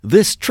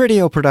This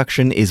Tridio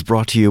production is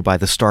brought to you by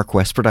the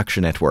StarQuest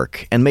Production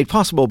Network and made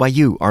possible by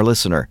you, our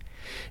listener.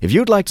 If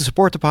you'd like to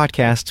support the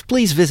podcast,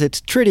 please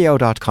visit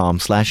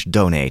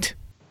tridio.com/donate.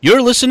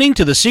 You're listening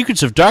to The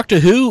Secrets of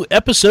Doctor Who,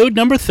 episode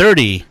number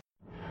 30.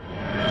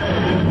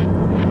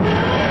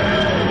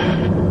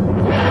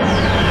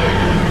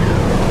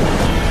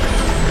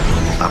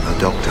 I'm a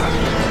doctor.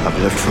 I've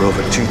lived for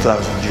over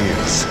 2,000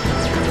 years.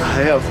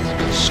 I am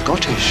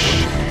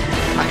Scottish.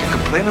 I can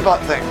complain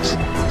about things.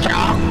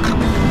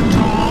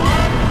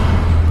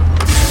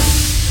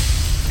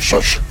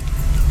 Shush.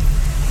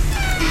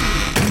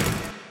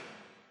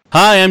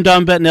 Hi, I'm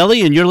Don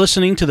Bettinelli, and you're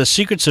listening to The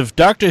Secrets of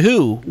Doctor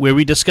Who, where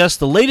we discuss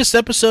the latest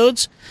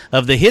episodes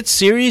of the hit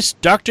series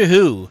Doctor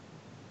Who.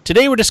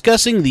 Today we're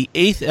discussing the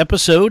 8th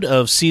episode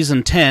of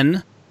Season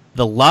 10,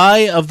 The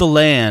Lie of the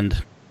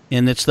Land.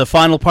 And it's the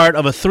final part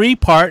of a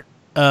 3-part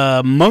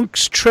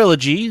Monks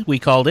trilogy, we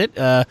called it.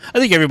 I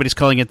think everybody's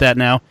calling it that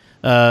now.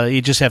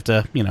 You just have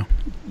to,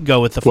 go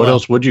with the flow. What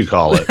else would you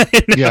call it?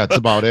 Yeah, that's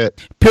about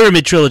it.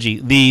 Pyramid Trilogy,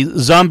 the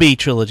Zombie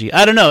Trilogy.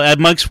 I don't know.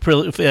 Monks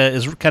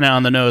is kind of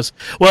on the nose.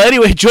 Well,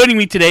 anyway, joining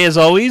me today, as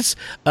always,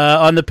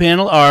 on the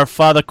panel are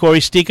Father Corey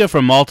Stika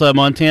from Malta,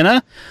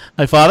 Montana.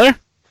 Hi, Father.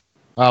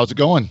 How's it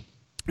going?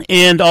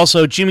 And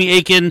also Jimmy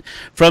Aiken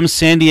from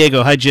San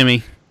Diego. Hi,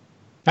 Jimmy.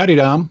 Howdy,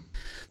 Dom.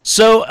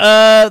 So,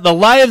 The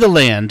Lie of the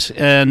Land,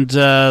 and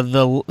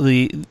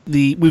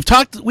we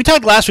talked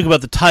last week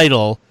about the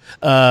title,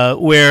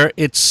 where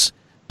it's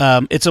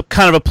a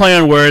kind of a play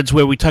on words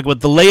where we talk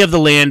about the lay of the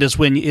land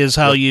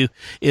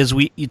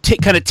we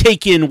kind of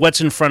take in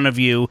what's in front of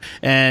you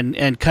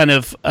and kind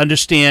of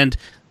understand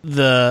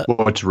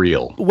what's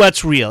real.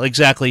 What's real,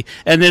 exactly.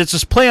 And then it's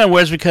just play on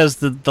words because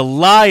the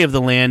lie of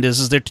the land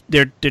is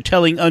they're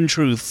telling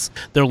untruths.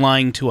 They're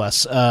lying to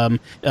us, to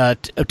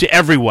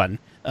everyone.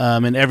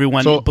 And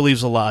everyone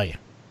believes a lie.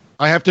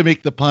 I have to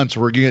make the punch.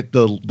 We're going to get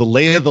the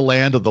lay of the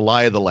land of the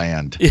lie of the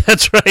land. Yeah,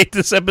 that's right.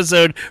 This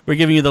episode, we're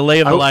giving you the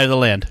lay of the lie of the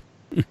land.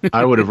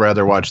 I would have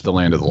rather watched The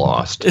Land of the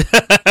Lost.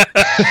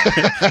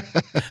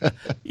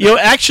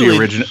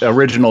 Actually, the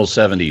original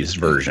 70s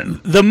version.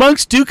 The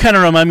monks do kind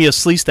of remind me of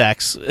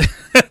Sleestaks.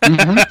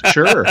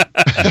 Sure.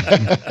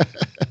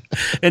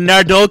 And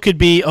Nardole could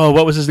be,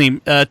 what was his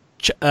name?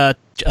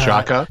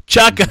 Chaka.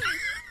 Chaka.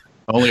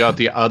 Only at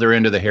the other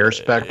end of the hair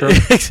spectrum.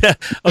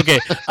 Okay,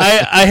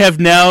 I have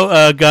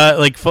now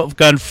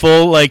gone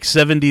full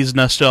 70s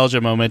nostalgia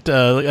moment.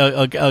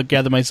 I'll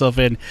gather myself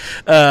in.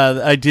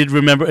 I do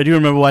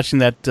remember watching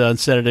that on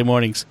Saturday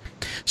mornings.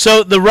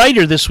 So the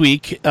writer this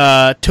week,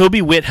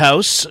 Toby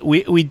Whithouse.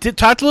 We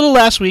talked a little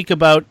last week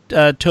about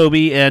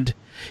Toby and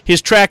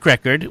his track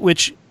record,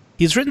 which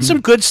he's written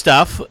some good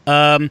stuff.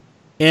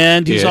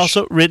 And he's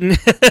also written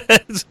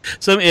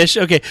some ish.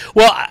 Okay,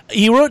 well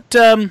he wrote.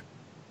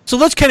 So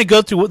let's kind of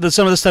go through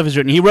some of the stuff he's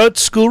written. He wrote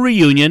School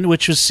Reunion,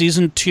 which was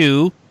season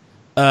 2.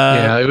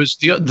 It was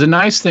the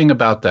nice thing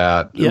about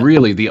that. Yeah.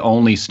 Really, the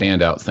only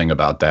standout thing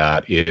about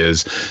that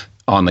is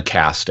on the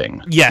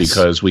casting. Yes,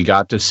 because we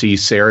got to see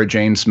Sarah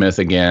Jane Smith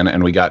again,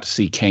 and we got to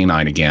see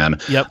K9 again.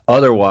 Yep.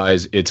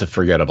 Otherwise, it's a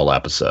forgettable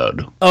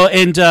episode. Oh,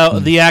 and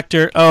the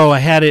actor. Oh, I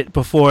had it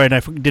before, and I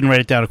didn't write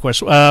it down. Of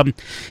course,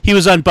 he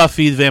was on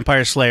Buffy the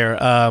Vampire Slayer.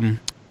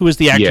 Who was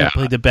the actor who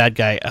played the bad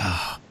guy?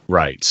 Oh.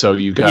 Right, so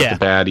you got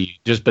the baddie,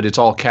 but it's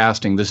all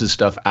casting. This is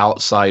stuff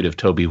outside of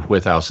Toby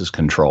Whithouse's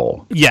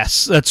control.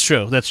 Yes, that's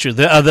true. That's true.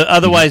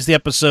 Otherwise, the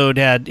episode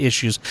had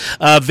issues.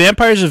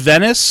 Vampires of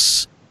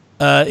Venice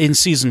in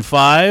season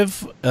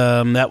 5.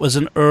 That was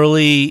an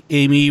early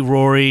Amy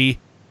Rory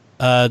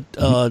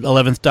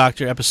 11th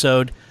Doctor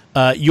episode.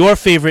 Your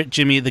favorite,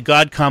 Jimmy, The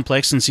God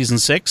Complex in season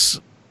 6.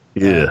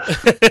 Yeah.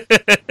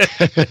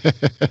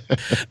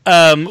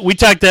 We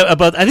talked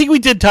about. I think we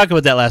did talk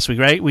about that last week,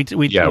 right? We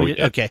did.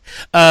 Okay.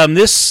 And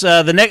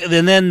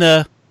then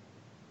the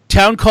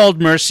Town Called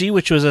Mercy,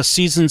 which was a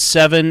season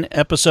 7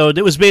 episode.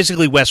 It was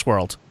basically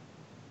Westworld.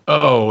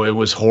 Oh, it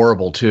was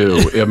horrible too.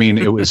 I mean,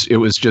 it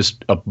was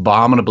just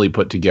abominably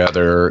put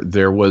together.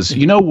 There was,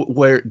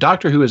 where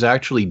Doctor Who has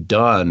actually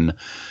done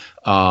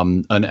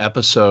an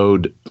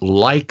episode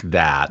like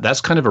that.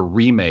 That's kind of a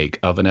remake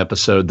of an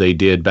episode they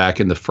did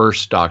back in the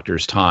first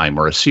Doctor's time,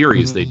 or a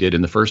series they did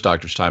in the first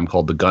Doctor's time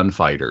called The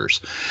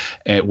Gunfighters,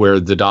 where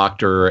the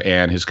Doctor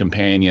and his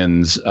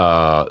companions,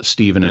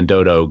 Stephen and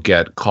Dodo,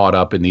 get caught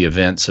up in the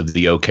events of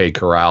the OK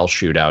Corral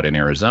shootout in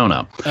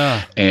Arizona.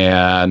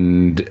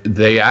 And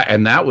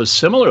that was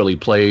similarly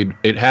played.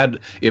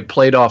 It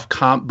played off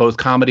both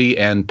comedy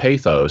and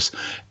pathos.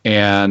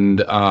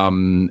 And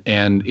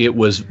it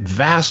was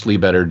vastly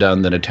better done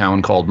than A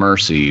Town Called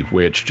Mercy,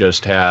 which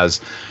just has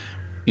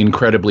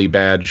incredibly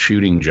bad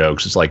shooting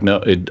jokes. It's like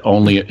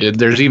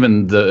there's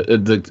even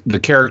the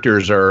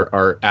characters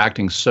are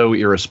acting so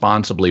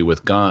irresponsibly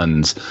with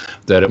guns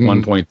that at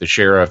one point the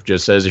sheriff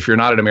just says, "If you're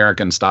not an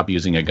American, stop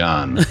using a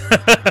gun."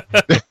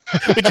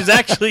 Which is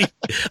actually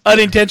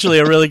unintentionally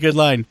a really good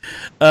line.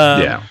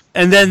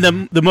 And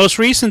then the most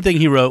recent thing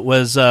he wrote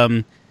was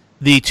the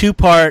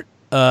 2-part.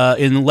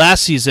 In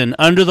last season,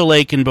 Under the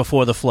Lake and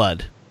Before the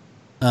Flood,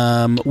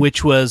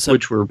 which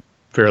were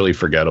fairly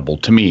forgettable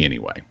to me,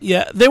 anyway.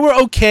 Yeah, they were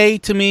okay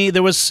to me.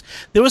 There was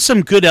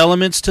some good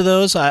elements to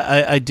those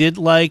I did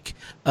like,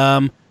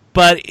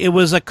 but it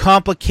was a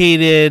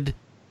complicated.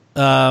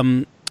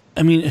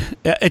 I mean,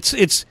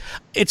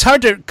 it's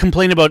hard to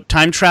complain about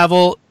time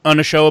travel on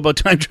a show about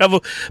time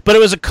travel, but it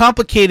was a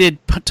complicated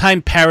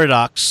time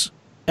paradox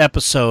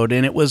episode,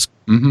 and it was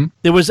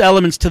there was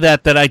elements to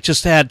that I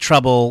just had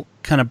trouble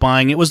kind of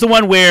buying. It was the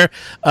one where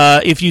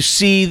if you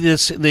see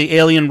the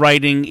alien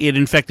writing, it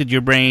infected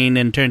your brain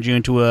and turned you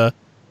into a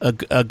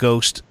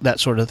ghost, that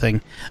sort of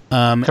thing.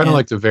 Kind of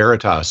like the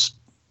Veritas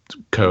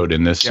code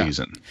in this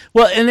season.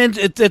 Well, and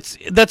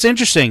that's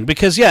interesting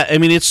because I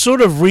mean, it's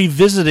sort of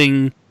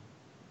revisiting.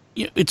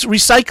 It's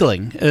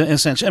recycling, in a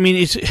sense. I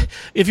mean,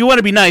 if you want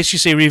to be nice, you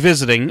say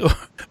revisiting,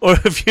 or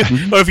if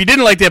you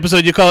didn't like the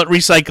episode, you call it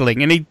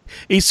recycling. And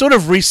he's sort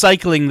of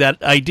recycling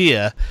that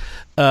idea.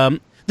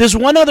 There's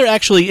one other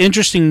actually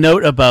interesting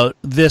note about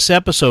this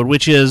episode,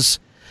 which is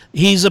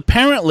he's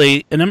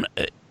apparently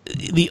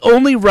the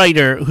only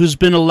writer who's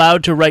been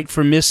allowed to write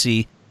for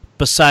Missy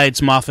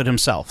besides Moffat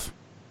himself,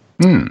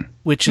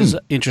 which is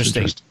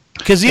interesting.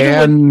 Because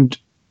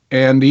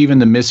And even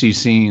the Missy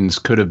scenes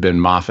could have been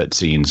Moffat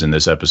scenes in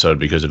this episode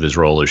because of his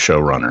role as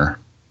showrunner.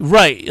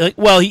 Right.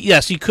 Well,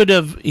 yes, he could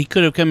have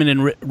come in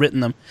and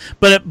written them,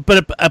 but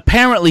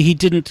apparently he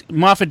didn't.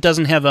 Moffat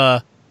doesn't have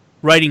a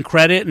writing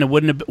credit, and it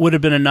would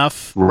have been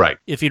enough, right,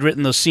 if he'd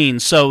written those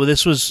scenes. So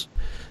this was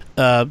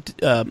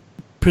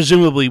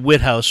presumably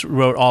Whithouse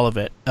wrote all of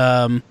it,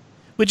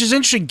 which is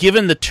interesting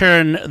given the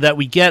turn that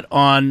we get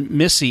on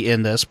Missy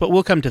in this. But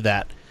we'll come to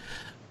that.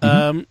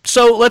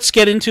 So let's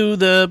get into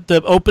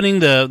the opening,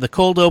 the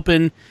cold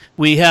open.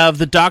 We have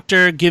the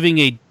Doctor giving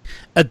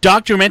a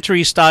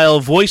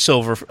documentary-style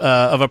voiceover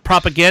of a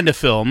propaganda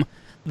film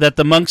that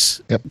the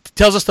monks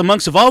tells us the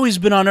monks have always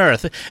been on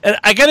Earth. And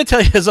I got to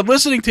tell you, as I'm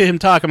listening to him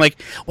talk, I'm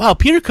like, wow,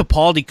 Peter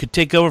Capaldi could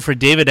take over for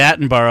David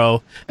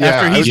Attenborough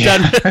after he's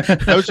done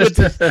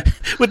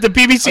with the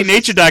BBC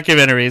Nature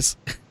documentaries.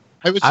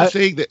 I was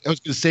going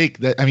to say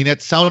that. I mean,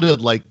 that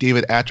sounded like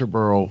David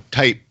Attenborough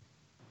type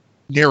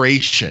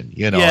narration,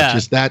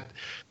 just that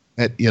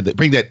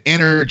bring that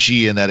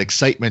energy and that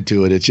excitement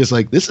to it. It's just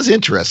like, this is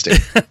interesting.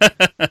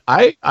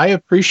 I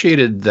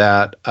appreciated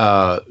that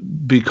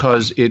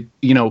because it,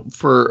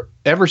 for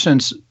ever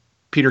since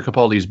Peter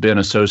Capaldi's been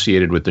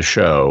associated with the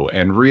show,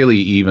 and really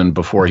even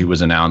before he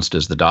was announced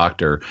as the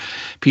Doctor,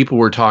 people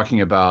were talking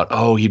about,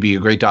 oh, he'd be a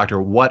great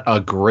Doctor. What a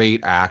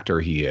great actor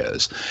he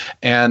is.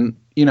 And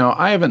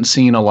I haven't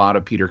seen a lot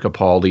of Peter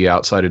Capaldi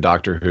outside of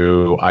Doctor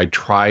Who. I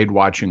tried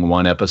watching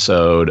one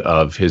episode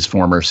of his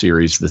former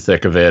series, The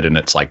Thick of It, and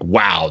it's like,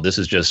 wow, this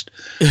is just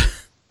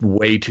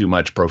way too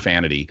much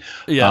profanity.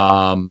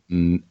 Yeah.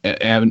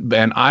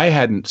 And I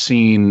hadn't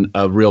seen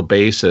a real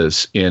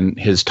basis in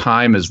his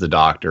time as the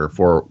Doctor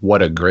for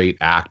what a great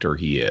actor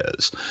he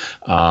is,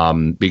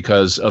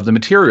 because of the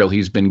material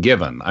he's been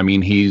given. I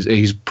mean,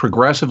 he's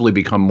progressively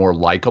become more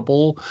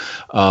likable,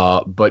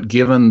 but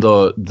given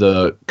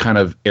the kind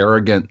of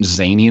arrogant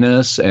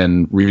zaniness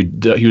and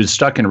he was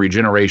stuck in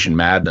regeneration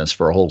madness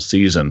for a whole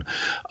season.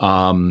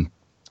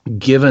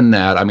 Given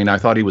that, I mean, I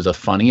thought he was a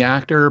funny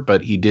actor,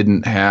 but he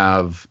didn't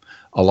have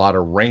a lot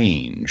of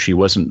range. He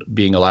wasn't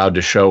being allowed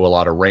to show a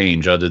lot of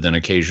range other than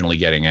occasionally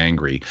getting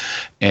angry.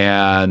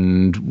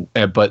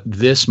 But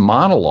this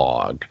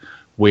monologue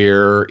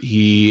where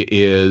he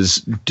is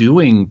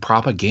doing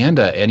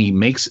propaganda and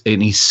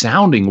he's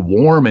sounding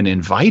warm and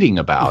inviting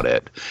about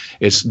it.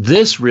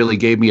 This really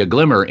gave me a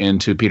glimmer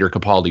into Peter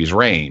Capaldi's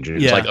range.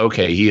 It's like,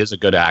 okay, he is a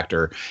good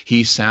actor.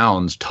 He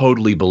sounds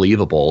totally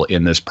believable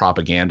in this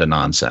propaganda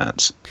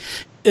nonsense.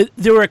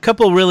 There were a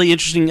couple really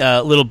interesting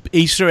little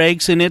Easter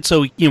eggs in it.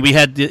 So we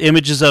had the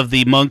images of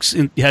the monks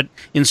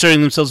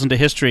inserting themselves into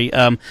history.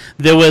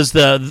 There was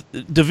the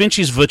Da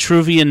Vinci's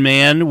Vitruvian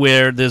Man,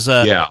 where there's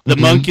the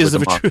monk is the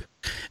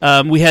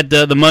Vitruvian. We had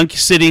the monk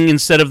sitting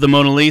instead of the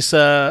Mona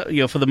Lisa,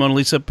 for the Mona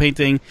Lisa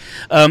painting.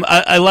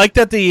 I like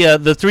that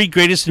the three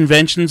greatest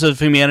inventions of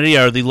humanity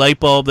are the light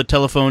bulb, the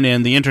telephone,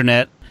 and the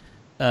internet.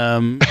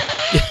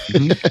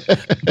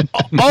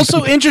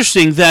 Also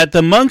interesting that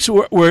the monks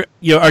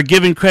are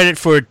given credit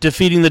for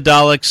defeating the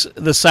Daleks,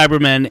 the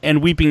Cybermen,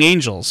 and Weeping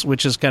Angels,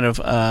 which is kind of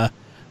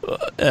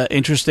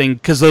interesting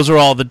because those are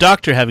all the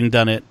Doctor having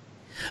done it.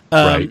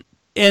 Right.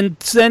 And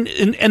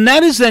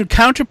that is then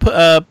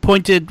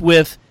counterpointed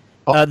with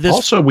this.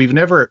 Also, we've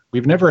never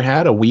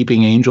had a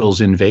Weeping Angels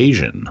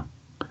invasion.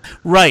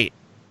 Right.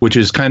 Which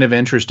is kind of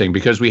interesting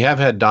because we have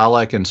had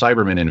Dalek and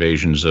Cybermen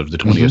invasions of the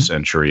 20th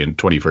century and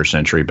 21st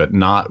century, but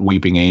not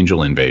Weeping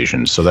Angel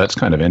invasions. So that's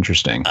kind of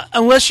interesting.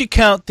 Unless you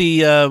count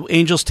the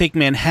Angels Take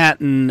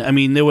Manhattan. I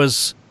mean, they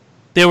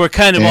were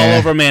kind of all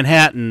over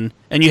Manhattan,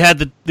 and you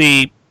had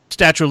the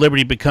Statue of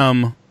Liberty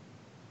become,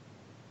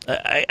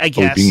 I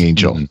guess, Weeping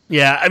Angel.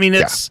 Yeah, I mean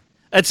it's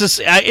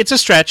a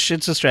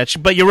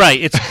stretch, but you're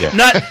right. It's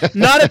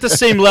not at the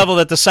same level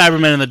that the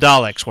Cybermen and the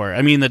Daleks were.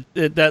 I mean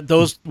that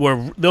those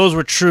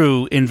were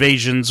true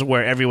invasions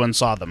where everyone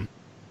saw them.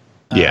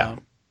 Yeah.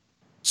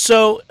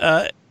 So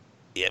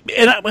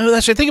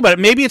as I think about it,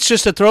 maybe it's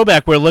just a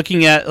throwback. We're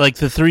looking at like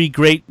the three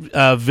great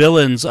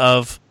villains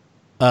of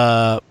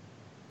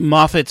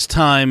Moffat's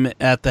time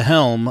at the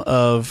helm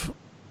of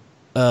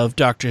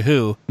Doctor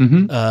Who.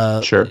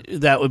 Mm-hmm. Sure,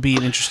 that would be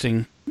an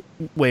interesting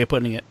way of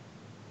putting it.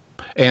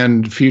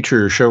 And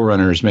future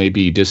showrunners may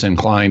be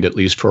disinclined, at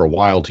least for a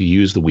while, to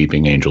use the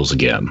Weeping Angels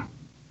again.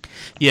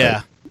 Yeah.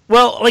 Right.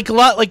 Well, like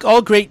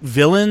all great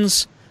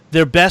villains,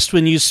 they're best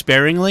when used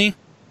sparingly.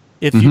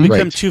 If you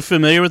become too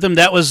familiar with them,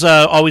 that was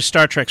always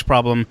Star Trek's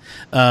problem.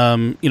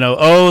 The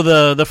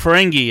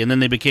Ferengi, and then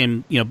they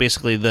became,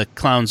 basically the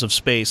clowns of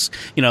space.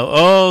 The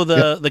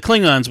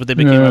Klingons, but they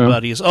became our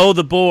buddies. Oh,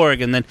 the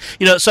Borg, and then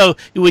So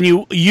when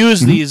you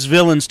use these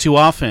villains too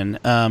often,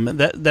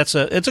 it's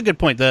a good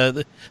point.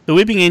 The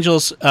Weeping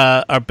Angels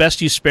are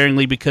best used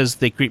sparingly because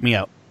they creep me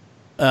out.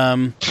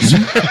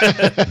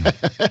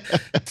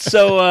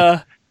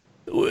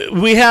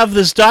 We have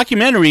this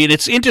documentary, and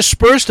it's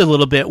interspersed a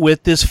little bit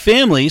with this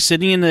family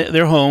sitting in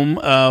their home,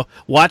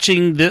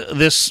 watching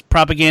this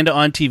propaganda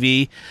on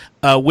TV,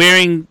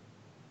 wearing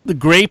the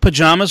gray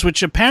pajamas,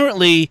 which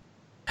apparently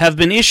have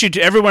been issued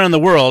to everyone in the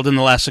world in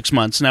the last 6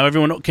 months. Now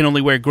everyone can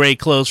only wear gray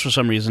clothes for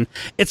some reason.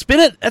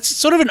 That's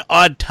sort of an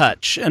odd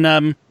touch, and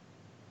I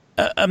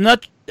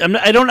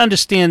don't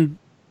understand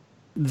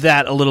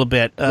that a little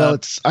bit.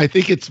 I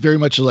think it's very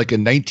much like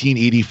a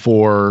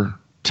 1984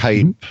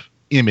 type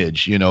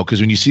image, because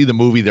when you see the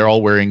movie, they're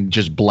all wearing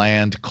just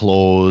bland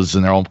clothes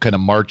and they're all kind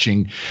of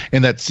marching.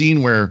 And that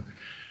scene where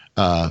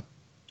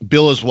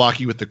Bill is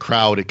walking with the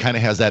crowd, it kind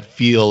of has that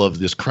feel of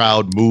this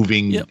crowd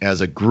moving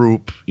as a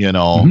group,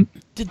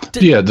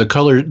 the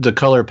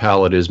color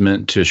palette is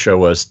meant to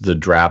show us the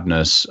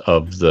drabness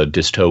of the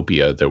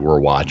dystopia that we're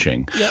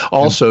watching. Yep.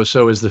 Also,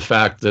 so is the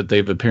fact that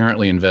they've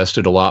apparently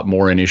invested a lot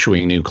more in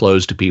issuing new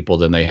clothes to people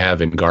than they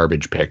have in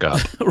garbage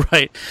pickup.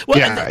 Right. Well,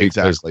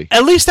 exactly.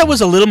 At least that was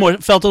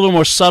felt a little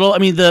more subtle. I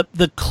mean,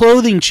 the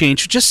clothing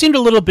change just seemed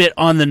a little bit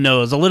on the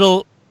nose, a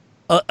little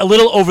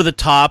over the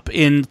top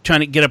in trying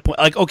to get a point.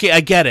 Like, okay,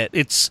 I get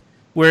it.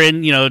 We're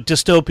in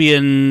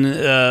dystopian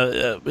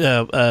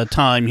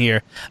time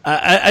here.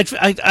 I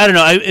don't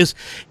know.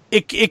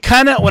 It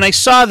kind of, when I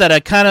saw that,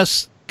 I kind of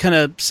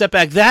set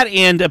back that,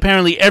 and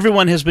apparently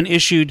everyone has been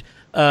issued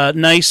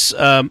nice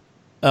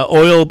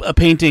oil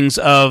paintings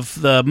of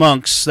the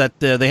monks that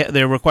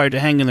they're required to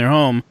hang in their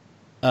home.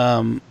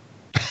 But,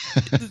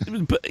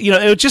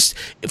 it just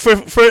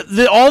for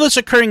all this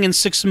occurring in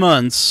 6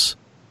 months.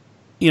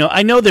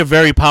 I know they're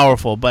very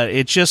powerful, but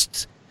it's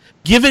just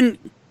given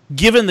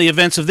the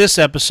events of this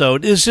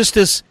episode, is just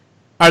this: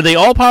 are they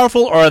all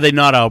powerful or are they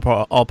not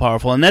all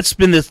powerful? And that's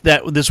been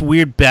this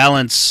weird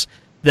balance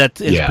that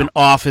has been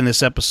off in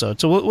this episode.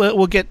 So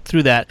we'll get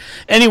through that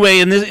anyway.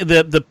 And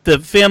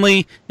the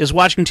family is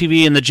watching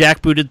TV, and the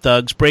jackbooted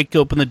thugs break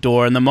open the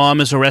door, and the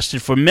mom is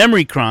arrested for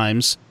memory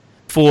crimes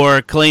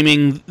for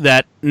claiming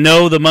that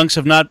no, the monks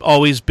have not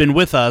always been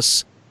with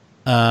us.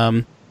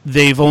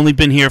 They've only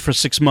been here for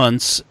 6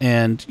 months,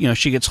 and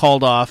she gets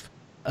hauled off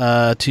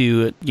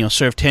to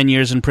serve 10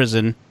 years in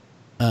prison.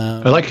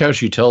 I like how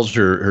she tells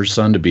her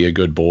son to be a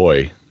good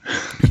boy.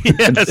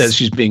 Yes. As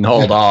she's being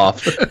hauled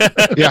off.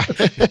 Yeah,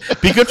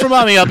 be good for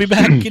mommy. I'll be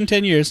back in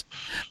 10 years.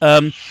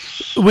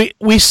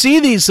 We see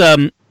these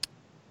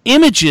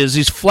images,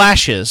 these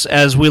flashes,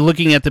 as we're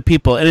looking at the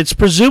people, and it's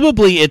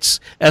presumably,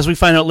 as we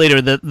find out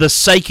later, the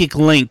psychic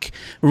link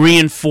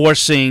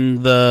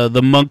reinforcing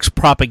the monks'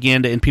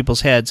 propaganda in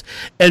people's heads.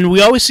 And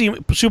we always see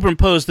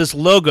superimposed this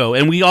logo,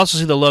 and we also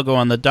see the logo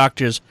on the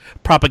Doctor's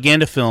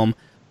propaganda film,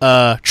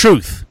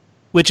 Truth,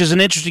 which is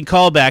an interesting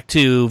callback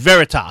to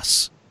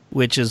Veritas,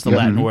 which is the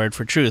Latin word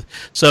for truth.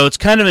 So it's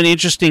kind of an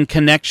interesting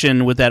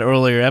connection with that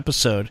earlier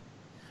episode.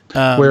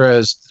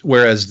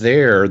 Whereas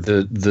there,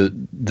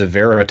 the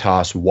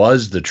Veritas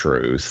was the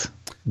truth,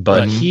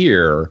 but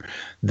here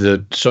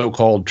the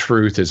so-called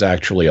truth is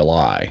actually a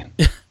lie.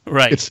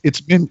 Right. It's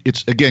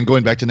again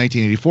going back to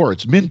 1984.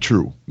 It's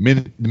MinTru,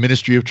 the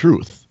Ministry of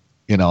Truth.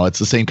 It's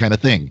the same kind of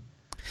thing.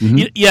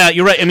 Mm-hmm. Yeah,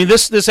 you're right. I mean,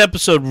 this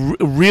episode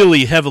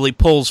really heavily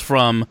pulls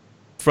from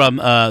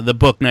the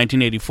book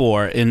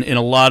 1984 in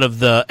a lot of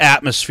the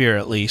atmosphere,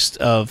 at least,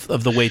 of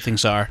the way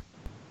things are.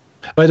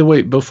 By the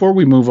way, before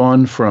we move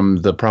on from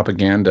the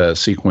propaganda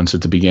sequence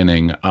at the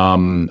beginning,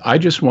 I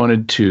just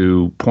wanted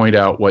to point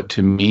out what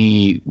to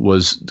me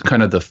was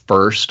kind of the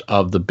first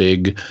of the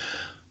big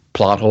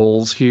plot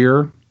holes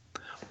here.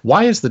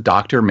 Why is the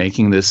Doctor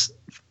making this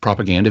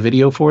propaganda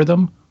video for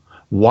them?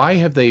 Why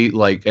have they,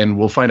 and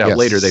we'll find out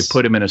later, they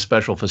put him in a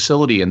special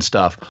facility and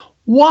stuff.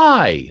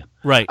 Why?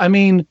 Right. I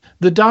mean,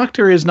 the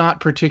Doctor is not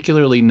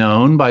particularly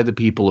known by the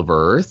people of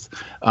Earth.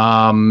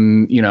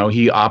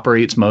 He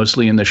operates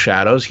mostly in the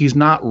shadows. He's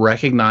not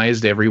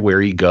recognized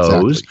everywhere he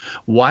goes.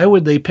 Exactly. Why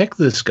would they pick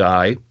this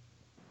guy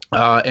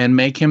and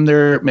make him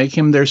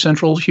their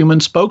central human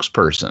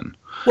spokesperson?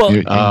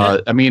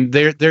 Well, I mean,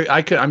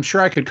 I'm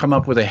sure I could come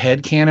up with a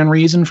headcanon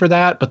reason for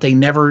that, but they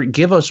never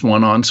give us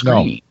one on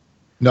screen.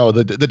 No,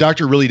 the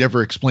Doctor really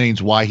never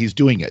explains why he's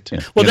doing it.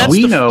 Well, that's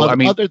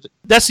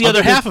the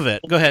other half of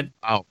it. Go ahead.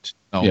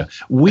 No. Yeah,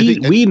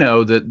 we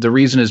know that the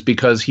reason is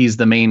because he's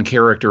the main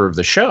character of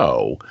the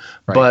show,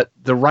 Right. but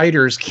the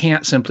writers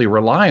can't simply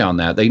rely on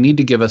that. They need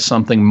to give us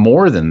something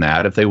more than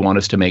that if they want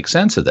us to make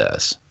sense of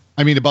this.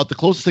 I mean, about the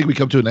closest thing we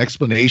come to an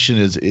explanation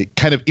is it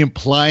kind of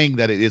implying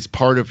that it is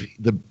part of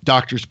the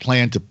doctor's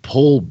plan to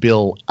pull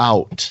Bill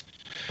out.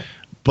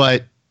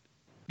 But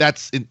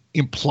that's an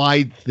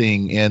implied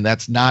thing, and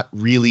that's not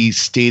really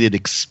stated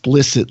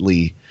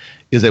explicitly,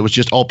 is that it was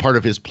just all part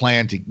of his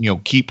plan to,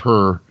 keep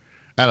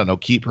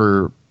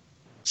her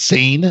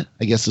sane,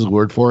 I guess is the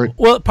word for it.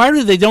 Well, part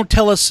of it, they don't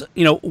tell us,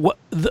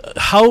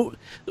 how.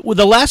 Well,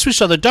 the last we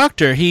saw the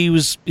doctor,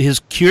 his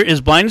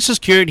blindness is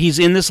cured. He's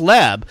in this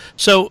lab.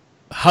 So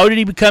how did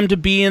he become to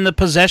be in the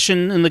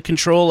possession and the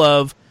control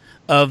of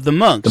the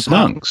monks? The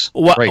monks.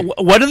 Right.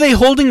 What are they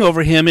holding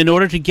over him in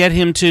order to get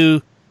him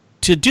to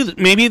do that?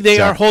 Maybe they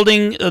are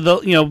holding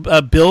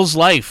Bill's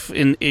life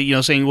in,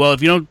 saying, well,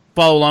 if you don't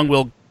follow along,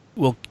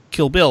 we'll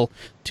kill Bill.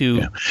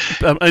 To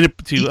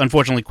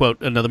unfortunately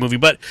quote another movie,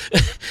 but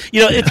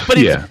but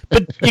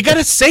you got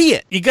to say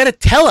it. You got to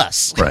tell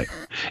us. Right.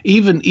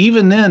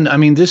 Even then, I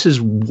mean, this is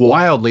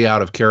wildly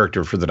out of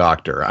character for the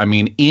Doctor. I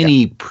mean,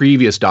 any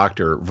previous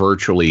Doctor,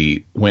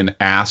 virtually, when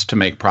asked to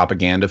make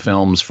propaganda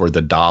films for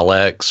the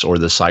Daleks or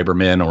the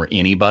Cybermen or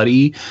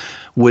anybody,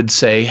 would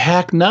say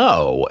heck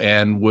no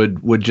and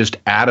would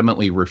just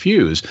adamantly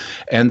refuse.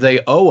 And they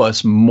owe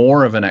us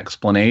more of an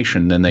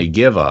explanation than they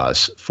give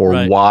us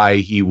for why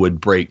he would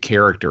break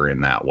character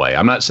in that way.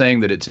 I'm not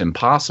saying that it's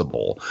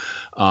impossible.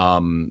 I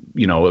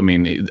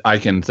mean, I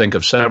can think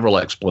of several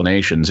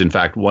explanations. In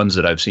fact, ones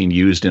that I've seen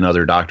used in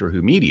other Doctor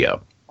Who media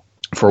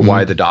for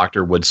why the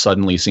Doctor would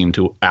suddenly seem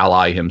to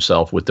ally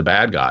himself with the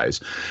bad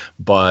guys.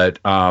 But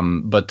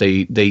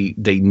they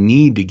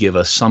need to give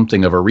us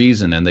something of a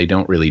reason, and they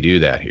don't really do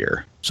that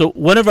here. So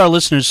one of our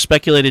listeners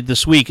speculated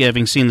this week,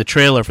 having seen the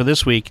trailer for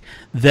this week,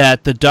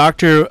 that the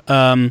Doctor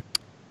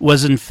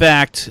was in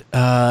fact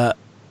a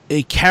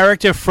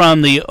character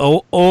from the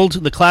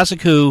the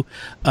classic Who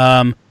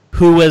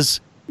was,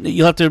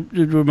 you'll have to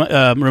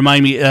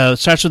remind me,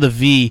 starts with a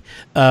V,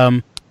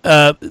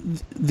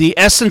 the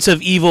essence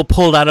of evil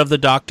pulled out of the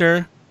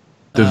Doctor.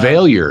 The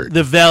Valeyard.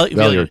 The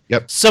Valeyard.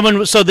 Yep.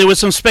 So there was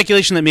some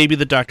speculation that maybe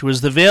the Doctor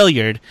was the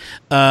Valeyard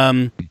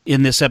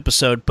in this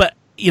episode, but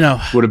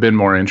would have been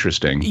more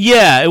interesting.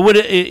 Yeah, it would.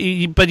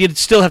 But you'd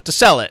still have to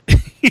sell it.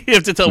 You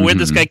have to tell where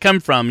this guy come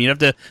from. You have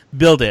to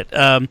build it.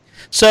 That's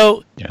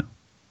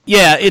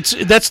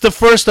the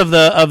first of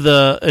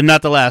the and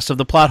not the last of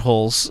the plot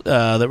holes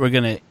that we're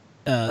going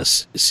to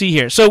see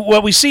here. So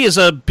what we see is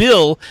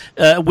Bill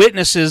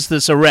witnesses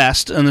this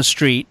arrest on the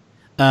street,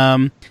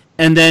 and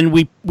then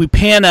we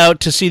pan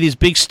out to see these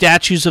big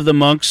statues of the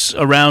monks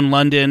around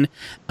London,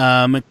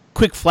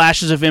 quick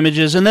flashes of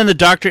images, and then the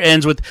Doctor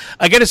ends with,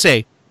 I got to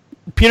say,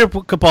 Peter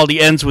Capaldi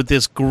ends with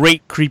this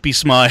great creepy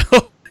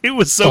smile. It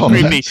was so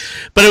creepy,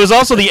 but it was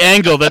also the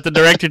angle that the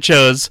director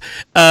chose,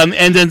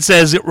 and then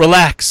says,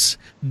 "Relax,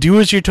 do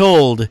as you're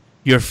told.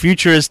 Your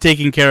future is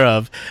taken care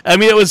of." I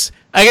mean, it was.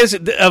 I guess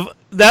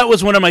that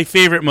was one of my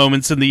favorite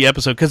moments in the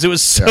episode because it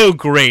was so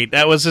great.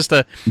 That was just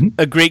a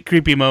great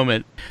creepy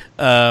moment.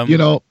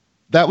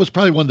 That was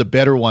probably one of the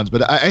better ones,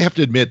 but I have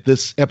to admit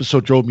this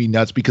episode drove me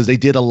nuts because they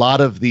did a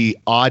lot of the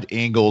odd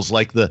angles,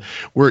 like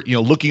where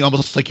looking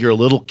almost like you're a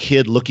little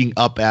kid looking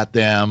up at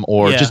them,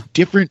 or just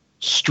different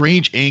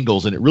strange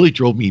angles, and it really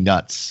drove me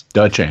nuts.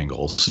 Dutch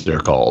angles, they're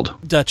called.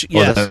 Dutch,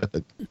 yes.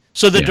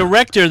 So the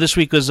director this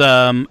week was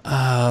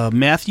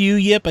Matthew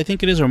Yip, I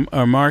think it is,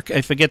 or Mark, I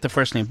forget the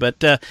first name,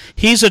 but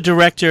he's a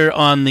director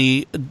on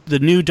the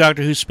new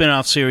Doctor Who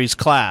spin-off series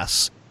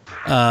Class.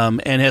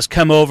 And has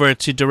come over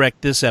to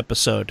direct this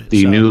episode.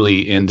 The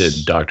newly ended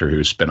Doctor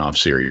Who spin-off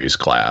series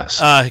Class.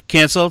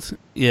 Canceled?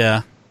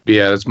 Yeah.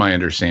 Yeah, that's my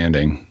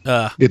understanding.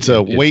 It's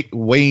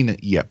Wayne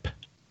Yip.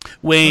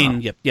 Wayne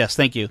Yip. Yes,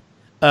 thank you.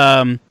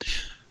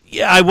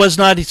 I was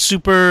not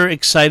super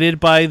excited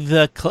by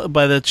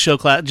the show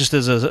Class. Just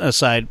as an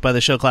aside, by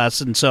the show Class,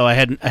 and so I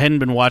hadn't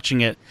been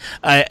watching it.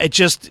 I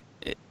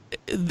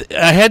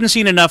hadn't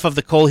seen enough of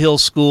the Coal Hill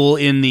School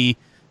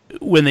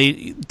when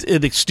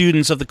the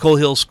students of the Coal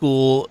Hill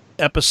School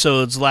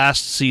episodes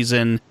last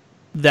season,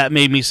 that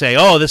made me say,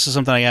 "Oh, this is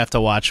something I have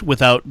to watch."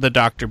 Without the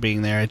Doctor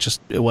being there,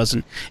 it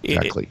wasn't.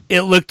 Exactly.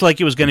 It looked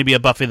like it was going to be a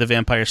Buffy the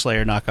Vampire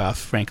Slayer knockoff,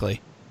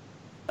 frankly.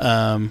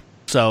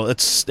 So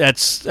that's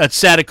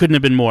sad. It couldn't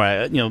have been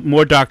more.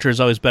 More Doctor is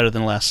always better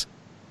than less.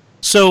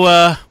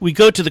 So we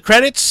go to the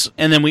credits,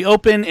 and then we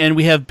open, and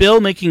we have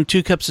Bill making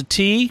 2 cups of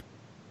tea,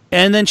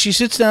 and then she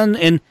sits down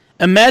and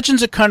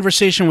imagines a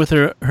conversation with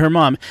her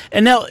mom.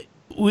 And now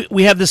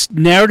we have this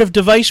narrative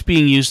device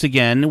being used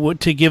again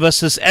to give us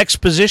this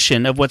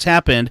exposition of what's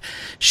happened.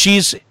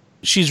 She's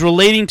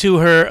relating to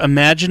her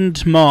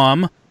imagined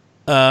mom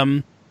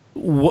the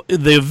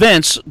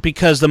events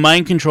because the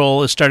mind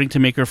control is starting to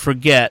make her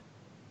forget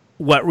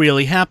what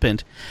really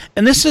happened.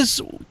 And this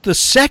is the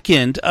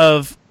second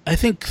of, I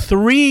think,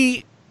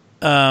 3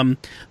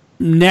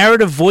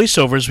 narrative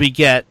voiceovers we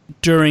get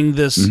during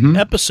this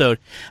episode,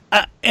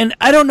 and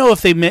I don't know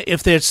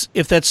if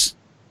that's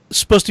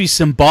supposed to be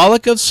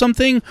symbolic of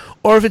something,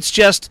 or if it's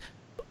just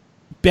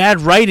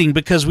bad writing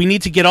because we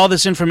need to get all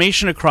this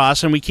information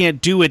across and we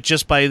can't do it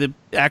just by the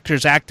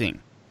actors acting.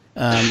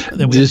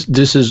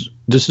 This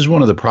is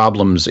one of the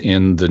problems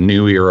in the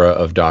new era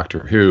of Doctor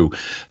Who.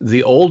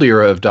 The old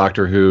era of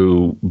Doctor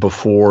Who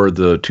before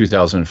the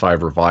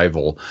 2005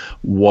 revival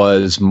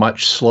was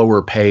much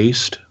slower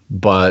paced,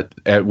 but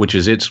which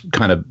is its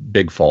kind of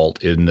big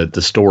fault in that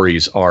the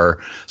stories are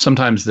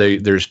sometimes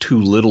there's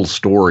too little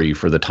story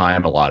for the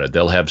time allotted.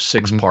 They'll have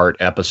 6-part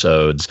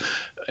episodes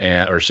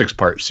or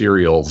 6-part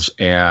serials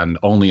and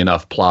only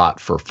enough plot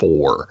for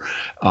 4.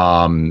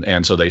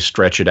 And so they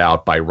stretch it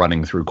out by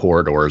running through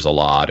corridors a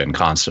lot and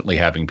constantly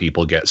having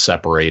people get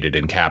separated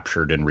and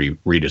captured and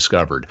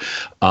rediscovered,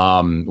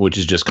 which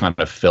is just kind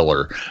of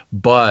filler.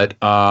 But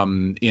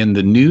in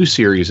the new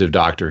series of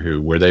Doctor Who,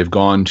 where they've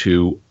gone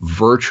to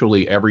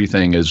virtually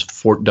everything is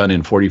done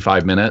in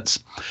 45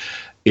 minutes,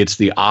 it's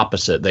the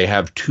opposite. They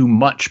have too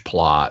much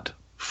plot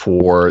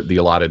for the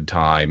allotted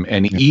time.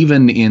 And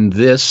even in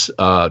this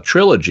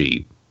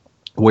trilogy,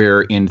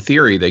 where in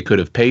theory they could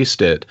have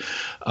paced it,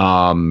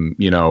 in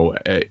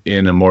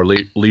a more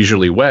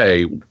leisurely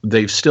way,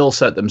 they've still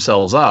set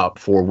themselves up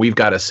for, we've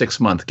got a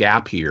 6-month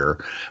gap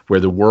here where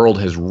the world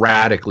has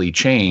radically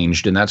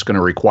changed, and that's going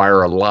to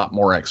require a lot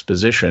more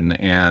exposition,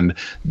 and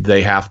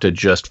they have to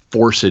just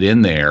force it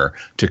in there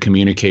to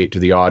communicate to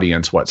the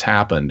audience what's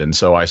happened. And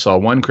so I saw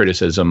one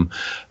criticism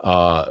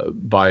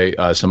by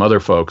some other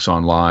folks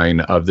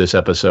online of this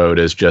episode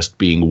as just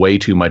being way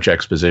too much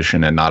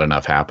exposition and not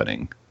enough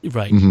happening.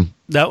 Right.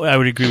 That I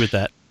would agree with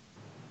that.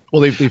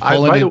 Well, they've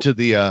fallen into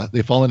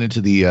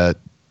the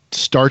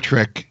Star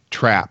Trek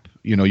trap.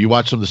 You know, you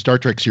watch some of the Star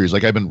Trek series,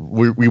 like I've been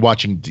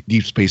rewatching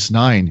Deep Space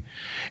Nine,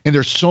 and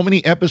there's so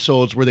many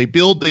episodes where they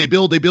build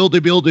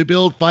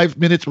 5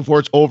 minutes before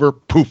it's over,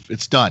 poof,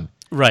 it's done.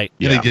 Right.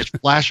 And they just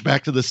flash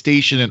back to the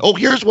station and, oh,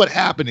 here's what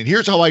happened and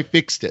here's how I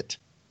fixed it.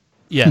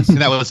 Yes. And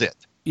that was it.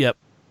 Yep.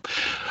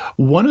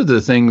 One of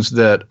the things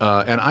that,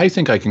 and I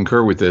think I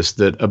concur with this,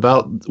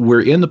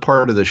 we're in the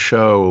part of the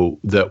show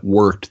that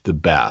worked the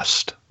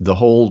best. The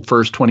whole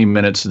first 20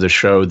 minutes of the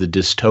show, the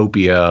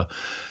dystopia,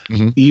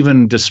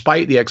 even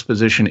despite the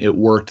exposition, it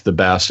worked the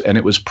best. And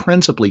it was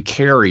principally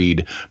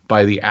carried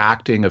by the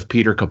acting of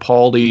Peter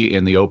Capaldi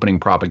in the opening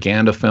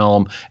propaganda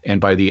film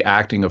and by the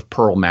acting of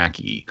Pearl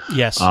Mackie.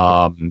 Yes.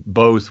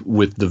 Both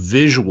with the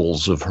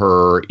visuals of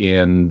her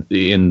in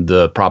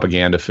the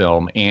propaganda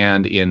film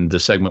and in the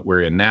segment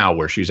we're in now,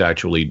 where she's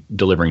actually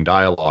delivering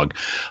dialogue.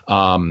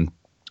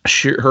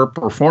 Her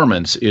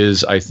performance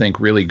is, I think,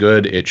 really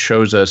good. It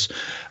shows us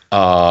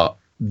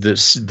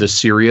the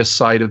serious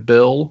side of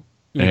Bill.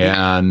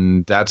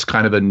 And that's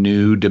kind of a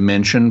new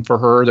dimension for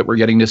her that we're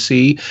getting to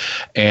see,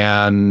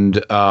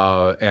 and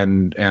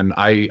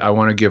I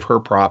want to give her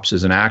props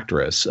as an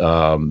actress.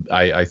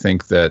 I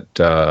think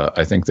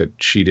that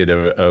she did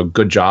a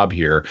good job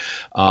here.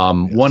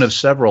 One of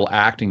several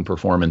acting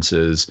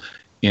performances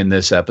in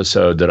this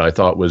episode that I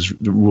thought was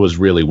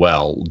really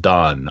well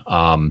done.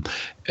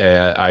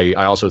 I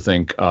also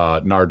think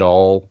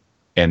Nardole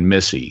and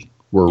Missy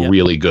were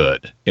really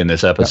good in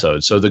this episode.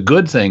 Yep. So the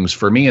good things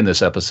for me in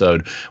this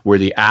episode were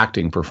the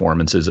acting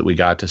performances that we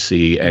got to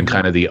see and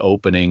kind of the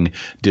opening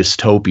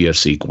dystopia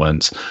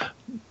sequence.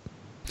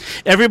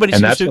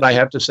 That's what I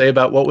have to say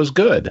about what was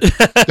good.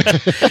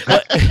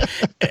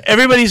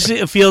 Everybody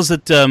feels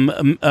that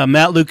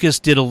Matt Lucas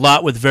did a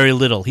lot with very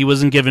little. He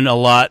wasn't given a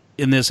lot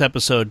in this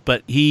episode,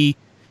 but he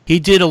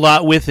did a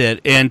lot with it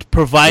and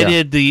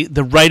provided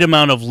the right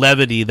amount of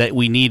levity that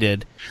we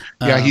needed.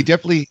 Yeah, he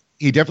definitely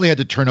had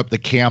to turn up the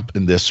camp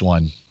in this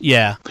one.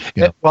 Yeah.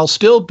 While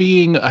still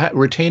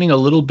retaining a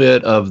little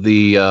bit of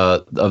the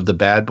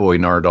bad boy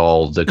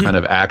Nardole, the kind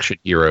of action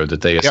hero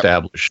that they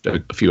established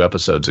a few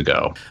episodes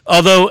ago.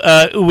 Although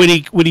when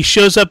he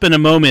shows up in a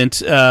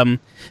moment, and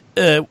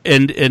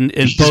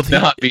he's both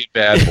not being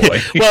bad boy.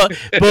 Well,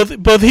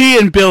 both he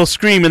and Bill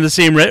scream in the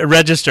same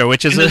register,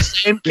 which is the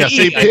same pitch.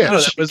 Same pitch.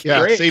 That was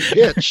great. Same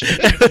pitch.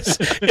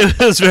 it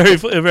was very,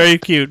 very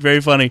cute,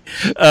 very funny.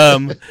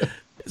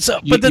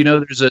 So, but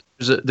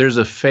there's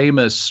a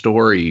famous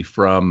story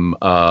from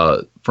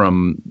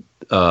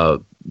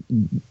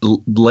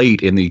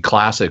late in the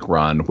classic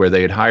run where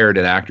they had hired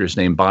an actress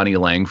named Bonnie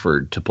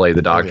Langford to play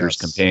the Doctor's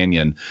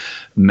companion,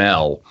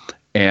 Mel.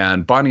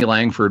 And Bonnie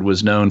Langford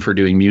was known for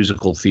doing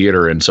musical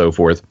theater and so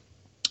forth.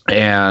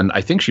 And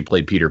I think she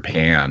played Peter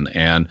Pan.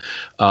 And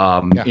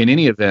in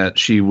any event,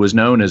 she was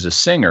known as a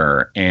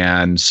singer.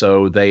 And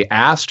so they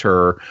asked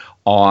her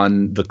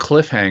on the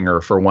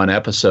cliffhanger for one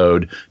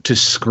episode to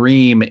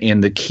scream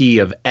in the key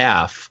of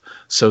F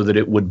so that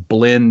it would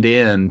blend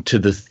in to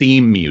the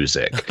theme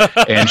music,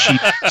 and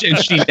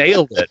she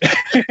nailed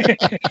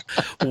it.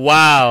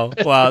 Wow,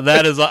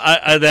 that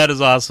is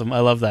awesome.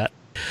 I love that.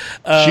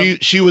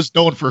 She was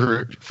known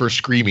for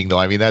screaming, though.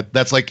 I mean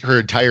that's like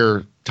her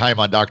entire time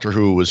on Doctor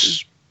Who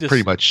was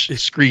pretty much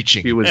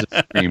screeching. She was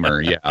a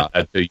screamer,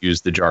 to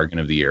use the jargon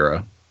of the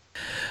era.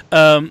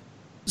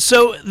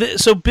 So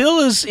Bill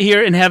is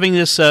here and having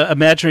this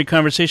imaginary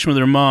conversation with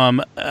her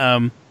mom,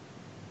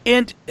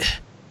 and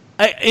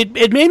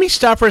it made me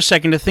stop for a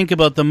second to think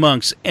about the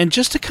monks and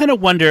just to kind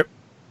of wonder,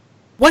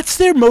 what's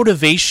their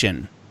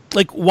motivation?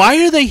 Like,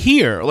 why are they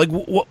here? Like,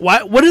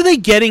 what are they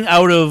getting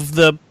out of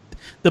the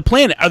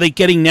planet? Are they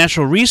getting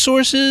natural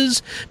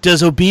resources?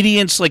 Does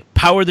obedience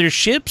power their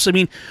ships? I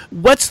mean,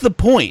 what's the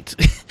point?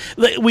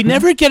 We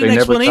never get an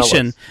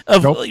explanation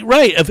of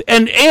right.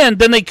 And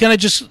then they kind of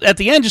just at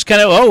the end just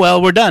kind of, oh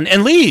well, we're done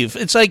and leave.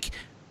 It's like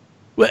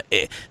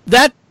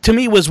that to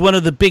me was one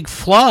of the big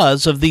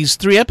flaws of these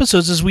 3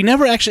 episodes is we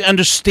never actually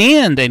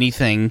understand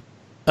anything.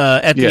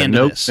 At the end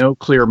of this. No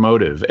clear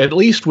motive. At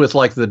least with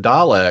the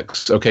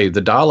Daleks. Okay,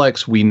 the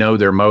Daleks, we know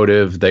their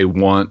motive. They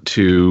want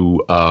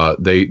to.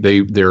 They're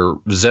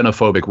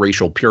xenophobic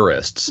racial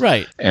purists,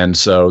 right? And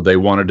so they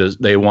want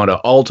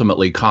to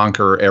ultimately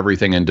conquer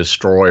everything and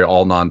destroy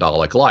all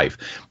non-Dalek life.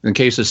 In the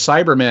case of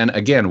Cybermen,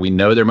 again, we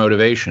know their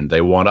motivation.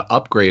 They want to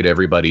upgrade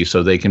everybody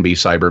so they can be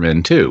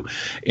Cybermen too.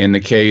 In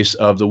the case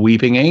of the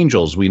Weeping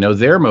Angels, we know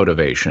their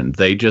motivation.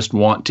 They just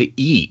want to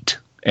eat.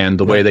 And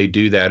the way they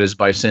do that is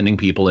by sending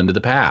people into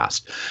the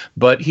past.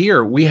 But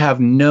here we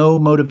have no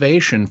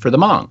motivation for the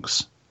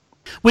monks.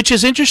 Which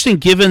is interesting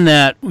given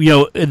that,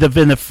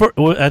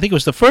 I think it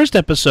was the first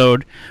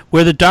episode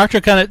where the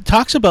Doctor kind of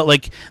talks about,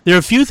 there are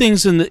a few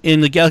things in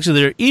the galaxy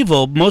that are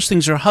evil. Most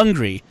things are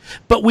hungry.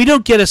 But we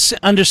don't get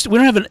we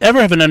don't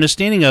ever have an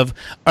understanding of,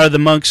 are the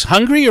monks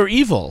hungry or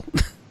evil?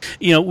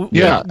 We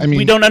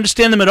don't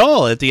understand them at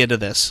all at the end of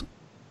this.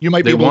 You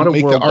might be able to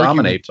make the argument.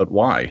 Dominate, but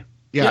why?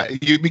 Yeah,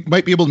 you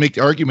might be able to make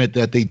the argument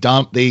that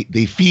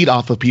they feed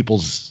off of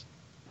people's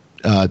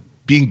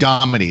being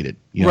dominated.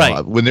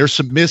 Right. When they're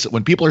submissive,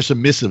 when people are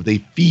submissive, they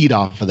feed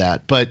off of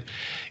that. But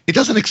it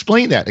doesn't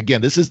explain that.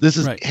 Again, this is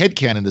right.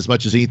 Headcanon as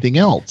much as anything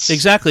else.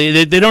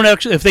 Exactly. They don't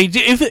actually.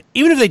 Even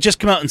if they just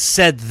come out and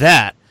said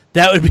that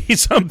would be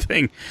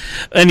something.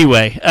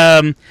 Anyway,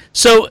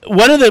 so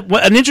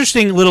an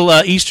interesting little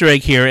Easter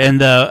egg here,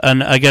 and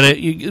I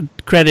gotta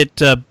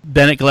credit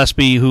Bennett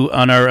Gillespie, who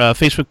on our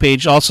Facebook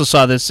page also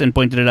saw this and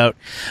pointed it out.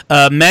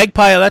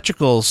 Magpie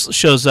Electricals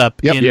shows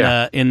up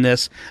in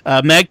this.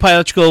 Magpie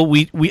Electrical.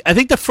 I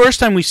think the first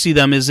time we see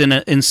them is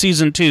in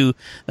season 2,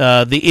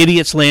 the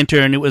Idiot's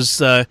Lantern. It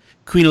was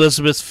Queen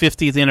Elizabeth's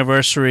 50th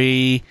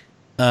anniversary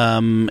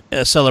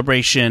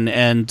celebration,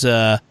 and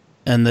the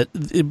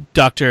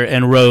Doctor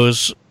and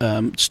Rose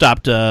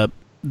stopped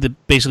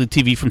basically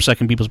TV from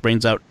sucking people's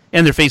brains out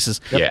and their faces.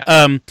 Yeah.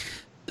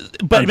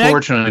 But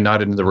unfortunately,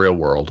 not in the real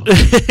world.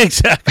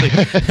 Exactly.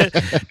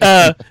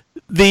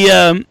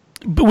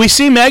 We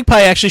see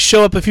Magpie actually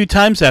show up a few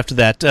times after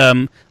that.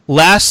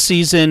 Last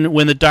season,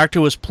 when the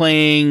Doctor was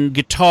playing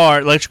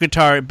electric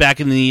guitar back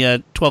in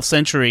the 12th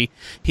century,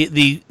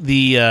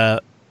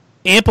 the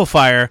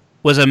amplifier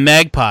was a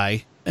Magpie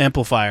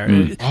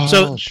amplifier.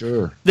 So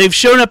sure. They've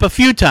shown up a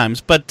few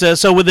times, but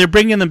so when they're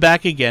bringing them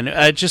back again,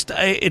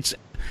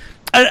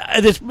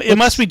 it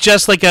must be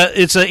just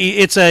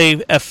it's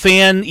a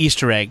fan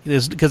Easter egg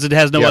because it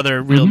has no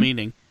other real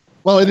meaning.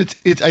 Well, and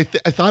I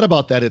thought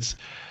about that. It's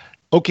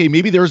okay.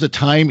 Maybe there was a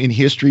time in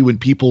history when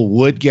people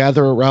would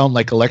gather around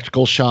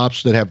electrical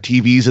shops that have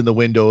TVs in the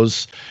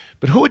windows,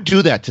 but who would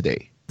do that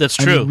today? That's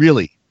true. I mean,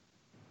 really.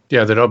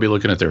 Yeah, they'd all be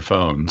looking at their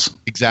phones.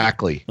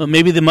 Exactly. Well,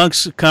 maybe the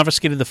monks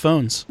confiscated the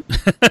phones.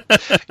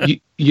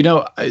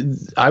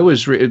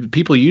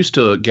 People used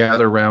to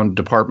gather around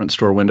department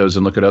store windows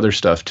and look at other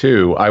stuff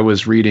too. I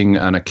was reading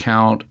an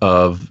account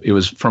it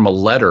was from a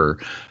letter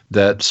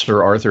that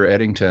Sir Arthur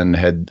Eddington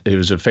he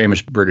was a famous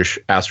British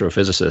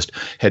astrophysicist,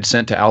 had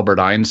sent to Albert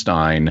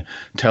Einstein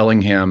telling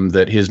him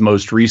that his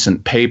most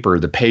recent paper,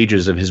 the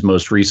pages of his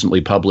most recently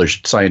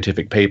published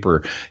scientific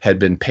paper, had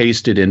been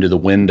pasted into the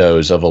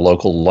windows of a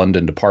local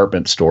London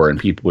department store, and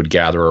people would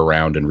gather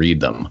around and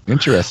read them.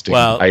 Interesting.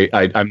 Wow.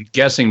 I'm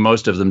guessing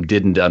most of them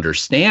didn't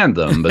understand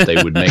them, but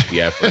they would make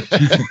the effort.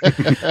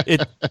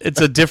 It's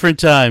a different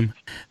time.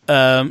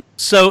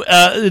 So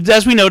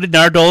as we noted,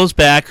 Nardole is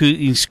back,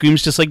 he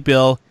screams just like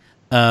Bill.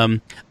 I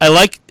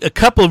like a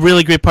couple of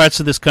really great parts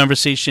of this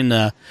conversation.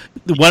 One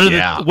of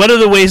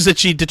the ways that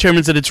she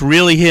determines that it's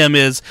really him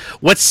is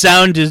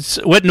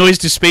what noise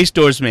do space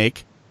doors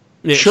make?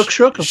 Shook,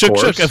 of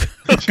course.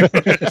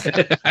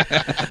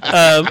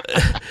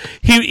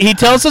 He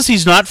tells us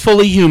he's not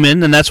fully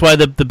human, and that's why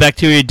the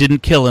bacteria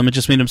didn't kill him; it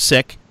just made him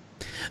sick.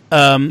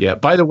 By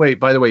the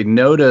way,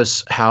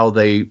 notice how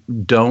they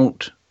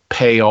don't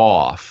pay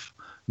off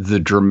the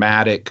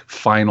dramatic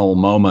final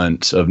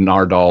moments of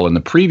Nardole in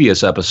the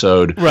previous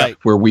episode, right,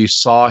 where we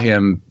saw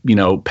him,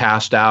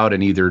 passed out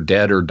and either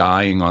dead or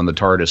dying on the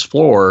TARDIS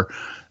floor.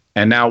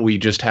 And now we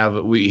just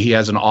he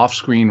has an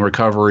off-screen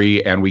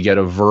recovery, and we get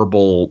a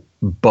verbal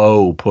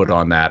bow put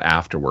on that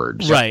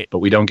afterwards. Right. But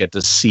we don't get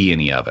to see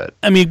any of it.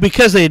 I mean,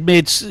 because they had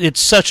made it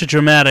such a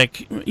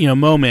dramatic,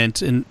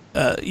 moment, and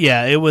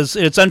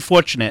it's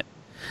unfortunate.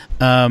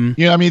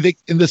 Yeah, I mean,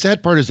 and the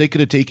sad part is they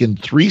could have taken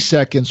 3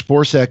 seconds,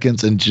 4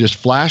 seconds, and just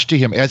flashed to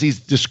him as he's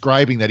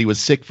describing that he was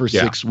sick for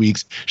 6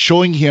 weeks,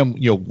 showing him,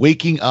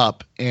 waking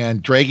up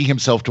and dragging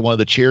himself to one of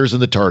the chairs in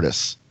the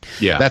TARDIS.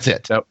 Yeah, that's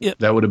it.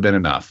 That would have been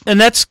enough. And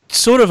that's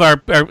sort of our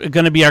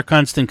going to be our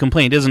constant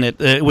complaint, isn't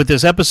it? With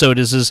this episode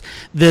is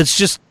that's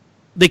just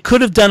they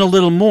could have done a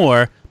little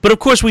more. But of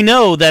course, we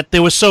know that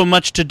there was so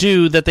much to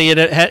do that they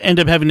end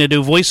up having to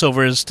do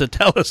voiceovers to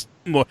tell us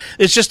more.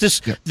 It's just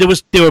this. Yeah.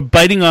 They were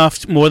biting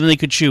off more than they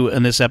could chew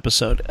in this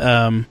episode.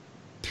 Notice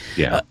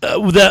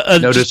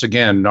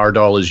again,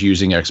 Nardole is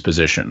using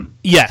exposition.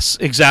 Yes,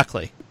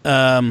 exactly.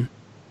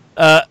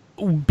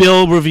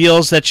 Bill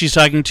reveals that she's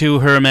talking to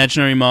her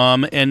imaginary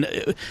mom,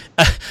 and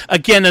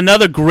again,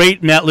 another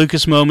great Matt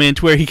Lucas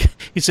moment where he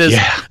says,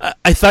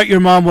 "I thought your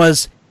mom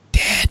was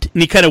dead,"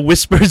 and he kind of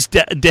whispers,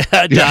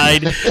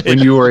 "died." When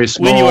you were a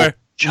small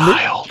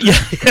child.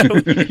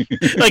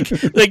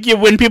 like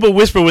when people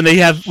whisper when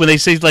they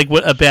say like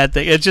what a bad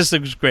thing. It just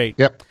looks great.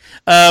 Yep.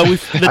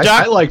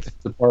 I like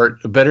the part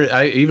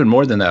better. Even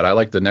more than that, I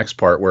like the next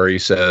part where he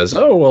says,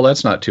 "Oh, well,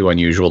 that's not too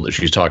unusual that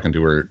she's talking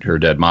to her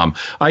dead mom.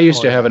 I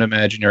used to have an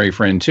imaginary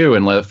friend too,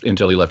 and left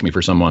until he left me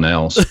for someone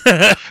else."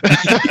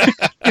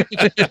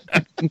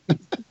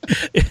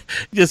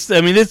 It's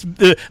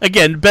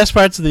again best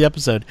parts of the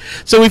episode.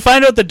 So we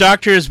find out the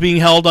Doctor is being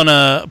held on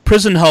a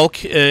prison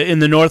hulk in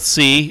the North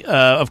Sea,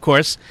 of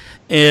course,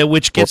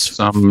 which gets for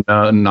some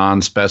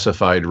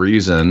non-specified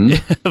reason.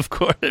 Of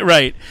course,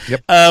 right?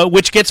 Yep.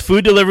 Which gets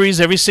food deliveries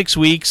every 6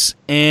 weeks,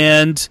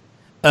 and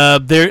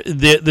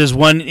there's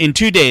one in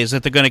 2 days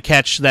that they're going to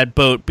catch that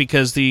boat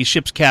because the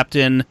ship's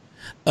captain.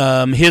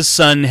 His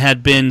son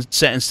had been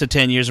sentenced to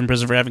 10 years in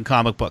prison for having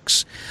comic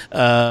books.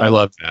 I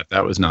love that.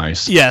 That was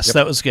nice. Yes,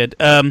 that was good.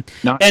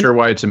 Not sure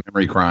why it's a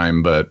memory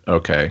crime, but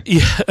okay.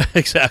 Yeah,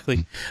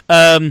 exactly.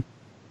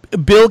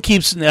 Bill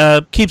keeps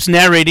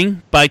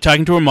narrating by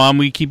talking to her mom.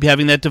 We keep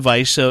having that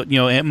device. So,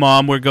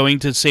 Mom, we're going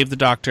to save the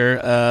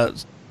Doctor.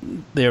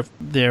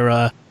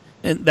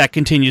 And that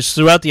continues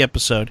throughout the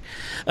episode.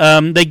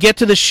 They get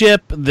to the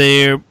ship.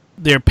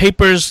 Their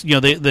papers,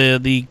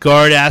 the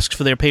guard asks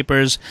for their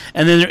papers,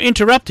 and then they're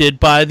interrupted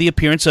by the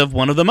appearance of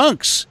one of the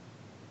monks,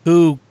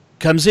 who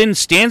comes in,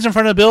 stands in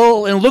front of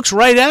Bill, and looks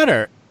right at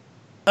her.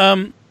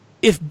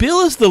 If Bill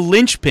is the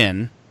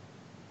linchpin,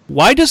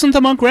 why doesn't the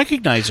monk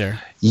recognize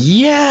her?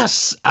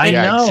 Yes, I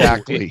know.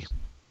 Exactly.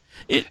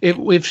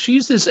 If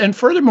she's this, and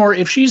furthermore,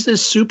 if she's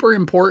this super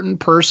important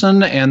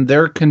person and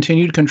their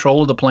continued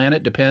control of the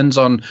planet depends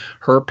on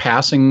her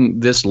passing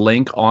this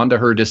link on to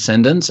her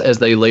descendants, as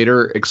they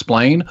later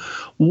explain,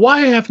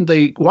 why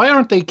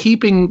aren't they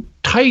keeping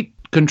tight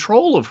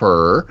control of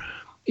her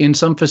in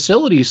some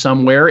facility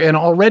somewhere and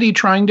already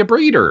trying to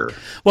breed her?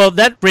 Well,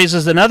 that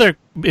raises another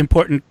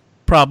important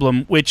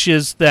problem, which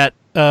is that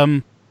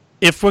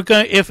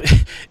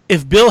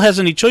if Bill has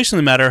any choice in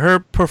the matter,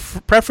 her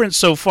preference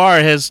so far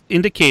has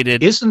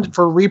indicated isn't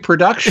for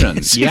reproduction.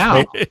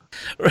 Yeah.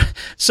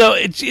 So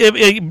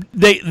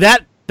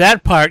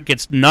that part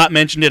gets not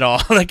mentioned at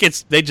all.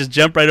 They just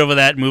jump right over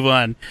that and move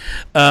on.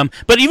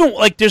 But even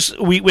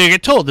we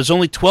get told there's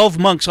only 12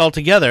 monks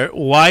altogether.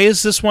 Why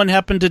is this one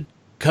happen to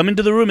come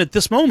into the room at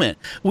this moment?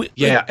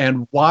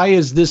 And why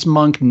is this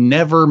monk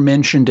never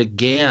mentioned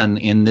again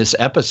in this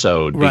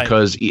episode? Right.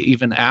 Because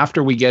even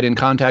after we get in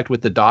contact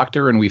with the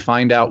Doctor and we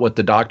find out what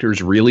the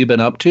Doctor's really been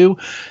up to,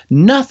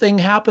 nothing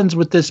happens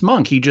with this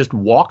monk. He just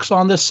walks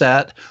on the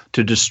set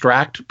to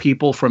distract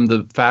people from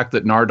the fact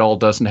that Nardole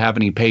doesn't have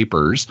any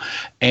papers,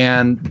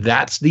 and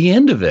that's the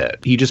end of it.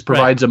 He just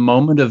provides a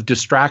moment of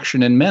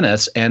distraction and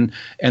menace, and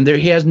there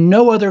he has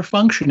no other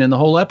function in the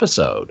whole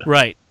episode.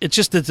 Right. It's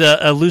just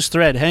a loose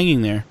thread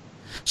hanging there.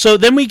 So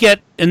then we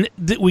get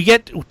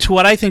to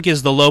what I think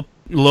is the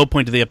low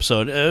point of the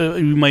episode.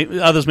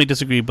 Others may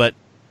disagree, but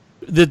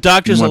the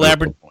Doctor's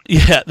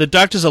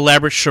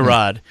elaborate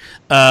charade.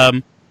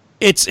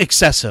 It's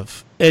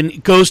excessive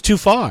and goes too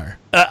far.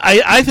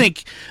 I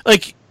think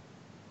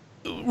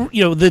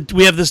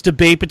we have this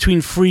debate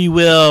between free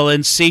will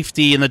and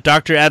safety, and the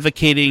Doctor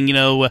advocating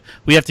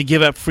we have to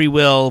give up free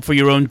will for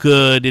your own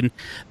good,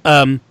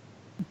 and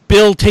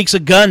Bill takes a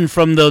gun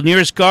from the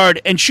nearest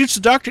guard and shoots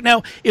the Doctor.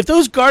 Now, if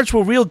those guards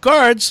were real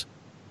guards,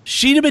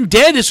 she'd have been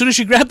dead as soon as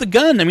she grabbed the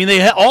gun. I mean,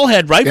 they all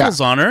had rifles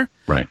on her.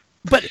 Right.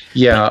 But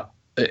yeah.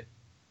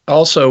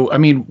 Also, I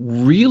mean,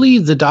 really,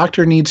 the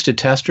Doctor needs to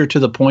test her to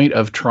the point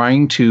of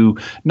trying to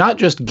not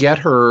just get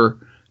her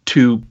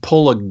to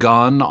pull a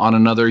gun on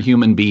another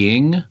human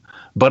being,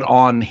 but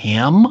on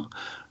him.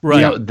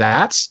 Right.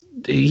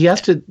 He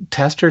has to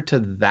test her to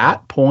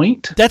that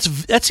point.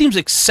 That seems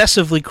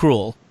excessively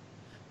cruel.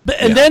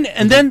 And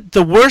then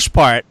the worst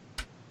part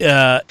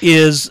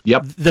is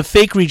the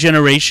fake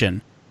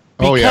regeneration,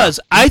 because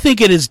I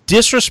think it is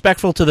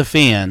disrespectful to the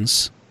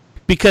fans,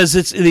 because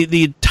it's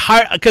the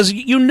entire, because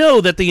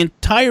that the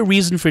entire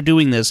reason for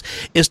doing this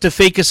is to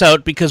fake us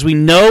out, because we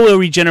know a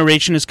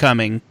regeneration is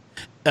coming,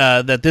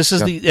 that this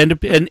is the end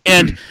of,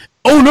 and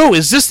oh no,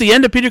 is this the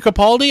end of Peter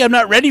Capaldi? I'm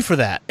not ready for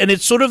that. And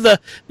it's sort of the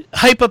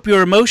hype up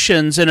your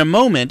emotions in a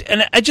moment.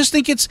 And I just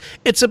think it's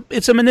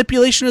a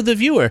manipulation of the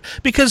viewer,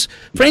 because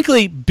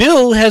frankly,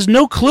 Bill has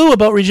no clue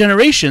about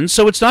regeneration,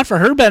 so it's not for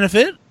her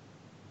benefit.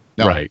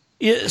 No. Right.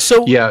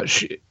 So yeah,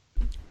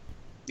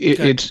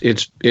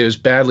 it is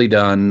badly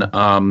done.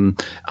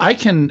 I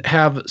can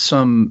have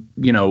some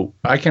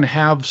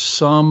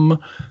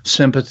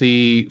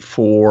sympathy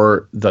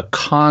for the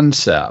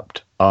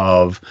concept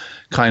of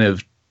kind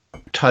of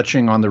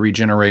touching on the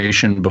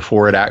regeneration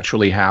before it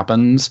actually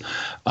happens.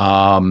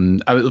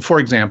 For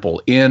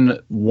example, in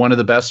one of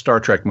the best Star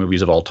Trek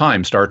movies of all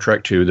time, Star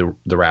Trek II,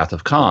 The Wrath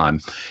of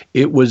Khan,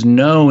 it was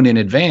known in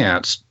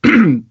advance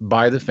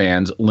by the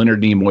fans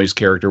Leonard Nimoy's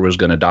character was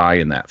going to die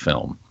in that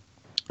film.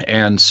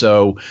 And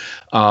so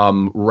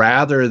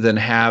rather than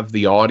have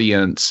the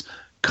audience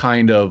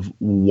kind of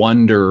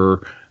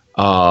wonder,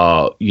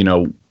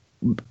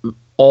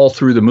 all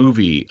through the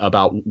movie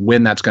about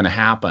when that's going to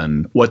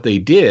happen, what they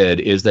did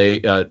is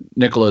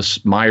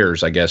Nicholas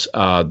Myers, I guess,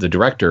 the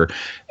director,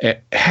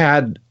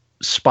 had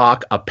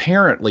Spock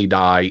apparently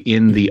die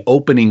in the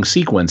opening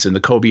sequence in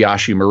the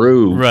Kobayashi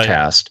Maru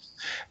test.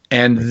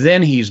 And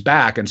then he's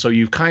back. And so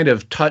you've kind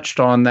of touched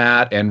on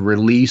that and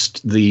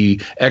released the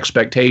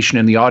expectation,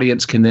 and the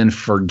audience can then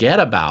forget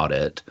about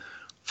it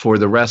for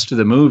the rest of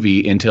the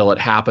movie until it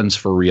happens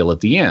for real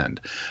at the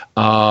end.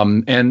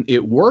 And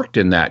it worked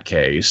in that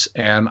case.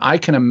 And I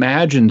can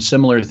imagine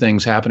similar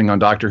things happening on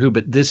Doctor Who,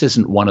 but this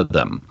isn't one of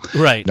them.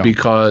 Right. No.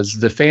 Because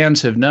the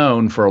fans have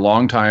known for a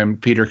long time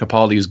Peter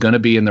Capaldi is going to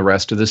be in the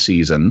rest of the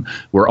season.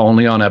 We're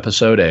only on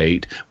episode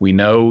 8. We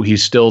know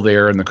he's still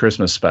there in the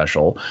Christmas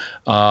special.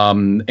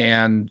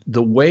 And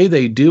the way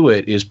they do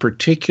it is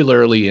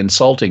particularly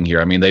insulting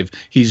here. I mean,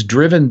 he's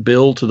driven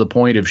Bill to the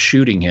point of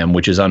shooting him,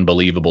 which is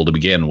unbelievable to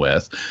begin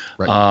with.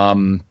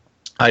 Right.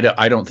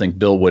 I don't think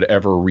Bill would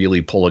ever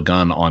really pull a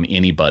gun on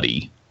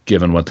anybody,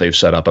 given what they've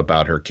set up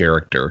about her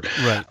character.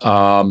 Right.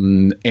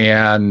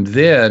 And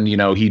then,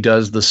 he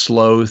does the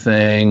slow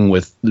thing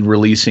with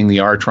releasing the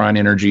Artron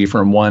energy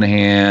from one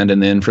hand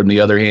and then from the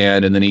other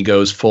hand, and then he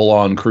goes full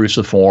on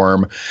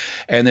cruciform.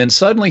 And then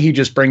suddenly he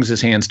just brings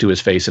his hands to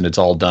his face and it's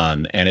all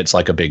done. And it's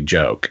like a big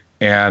joke.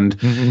 And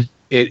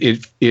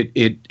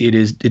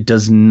it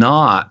does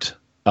not,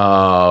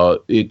 I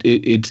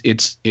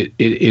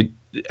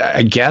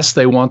guess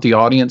they want the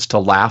audience to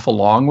laugh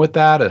along with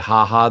that, and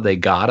haha, they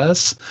got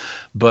us.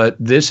 But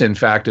this, in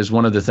fact, is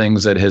one of the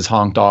things that has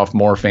honked off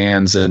more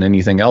fans than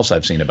anything else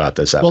I've seen about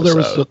this episode.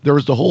 Well, there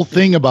was the whole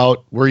thing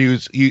about where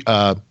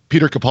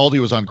Peter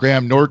Capaldi was on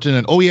Graham Norton,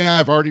 and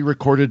I've already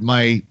recorded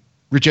my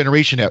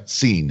regeneration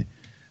scene.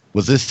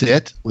 Was this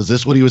it? Was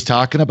this what he was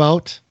talking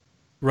about?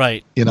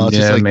 Right. It's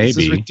just like, maybe.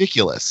 This is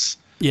ridiculous.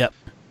 Yep.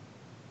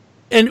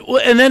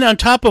 And then on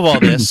top of all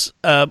this,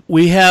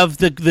 we have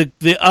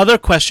the other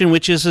question,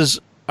 which is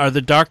are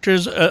the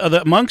doctors, are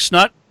the monks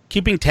not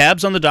keeping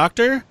tabs on the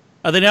doctor?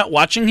 Are they not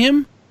watching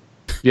him?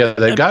 Yeah,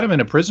 they've got him in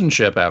a prison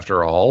ship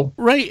after all.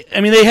 Right.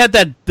 I mean, they had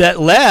that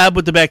lab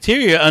with the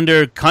bacteria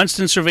under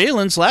constant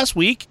surveillance last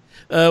week.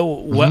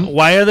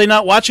 Why are they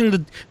not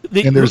watching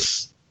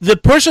the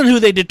person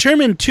who they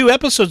determined 2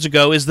 episodes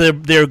ago is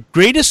their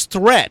greatest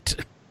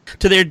threat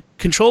to their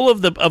control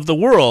of the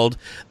world?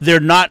 They're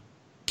not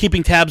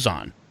keeping tabs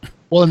on.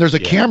 Well, and there's a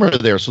camera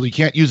there, so you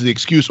can't use the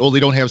excuse, they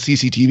don't have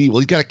CCTV. Well,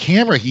 he's got a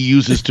camera he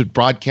uses to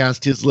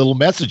broadcast his little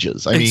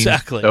messages.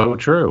 Exactly. Oh,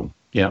 true.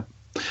 Yeah.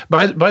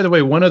 By the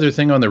way, one other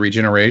thing on the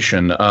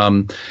regeneration,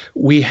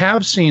 we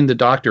have seen the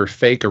Doctor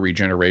fake a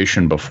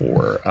regeneration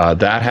before.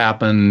 That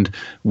happened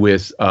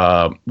with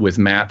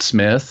Matt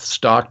Smith's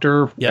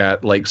Doctor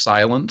at Lake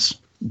Silence,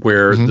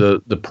 where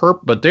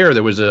but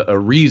there was a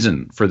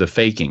reason for the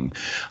faking.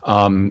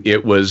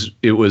 It was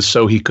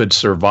so he could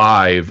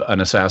survive an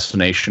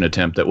assassination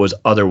attempt that was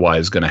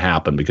otherwise going to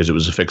happen because it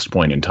was a fixed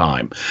point in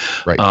time.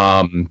 Right.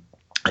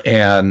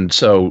 And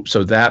so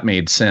that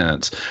made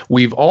sense.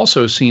 We've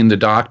also seen the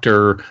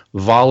Doctor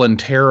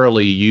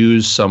voluntarily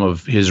use some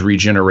of his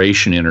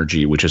regeneration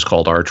energy, which is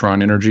called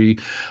Artron energy.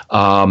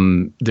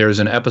 There's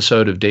an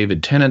episode of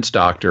David Tennant's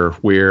Doctor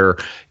where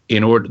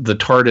the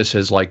TARDIS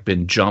has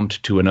been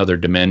jumped to another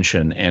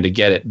dimension, and to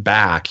get it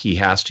back, he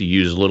has to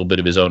use a little bit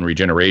of his own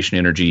regeneration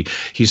energy.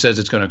 He says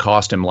it's going to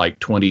cost him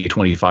 20,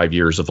 25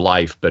 years of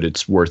life, but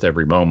it's worth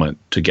every moment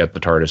to get the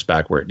TARDIS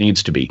back where it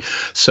needs to be.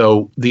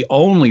 So the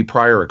only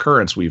prior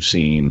occurrence we've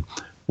seen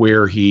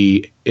where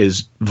he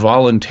is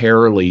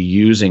voluntarily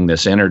using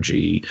this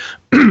energy,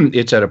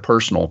 it's at a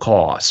personal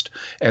cost.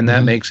 And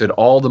that makes it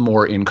all the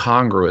more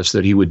incongruous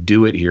that he would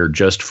do it here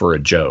just for a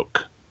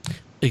joke.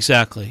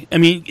 Exactly. I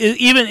mean,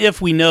 even if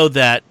we know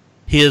that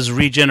his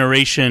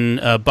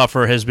regeneration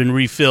buffer has been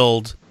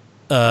refilled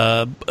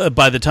by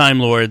the Time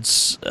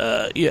Lords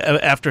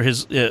after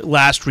his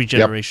last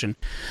regeneration.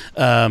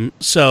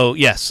 So,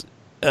 yes.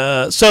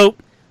 And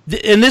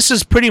this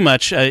is pretty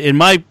much, in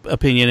my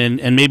opinion,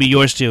 and maybe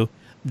yours too,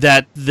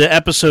 that the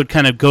episode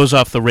kind of goes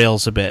off the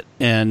rails a bit.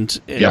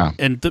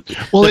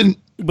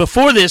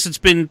 Before this, it's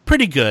been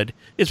pretty good.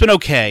 It's been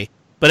okay.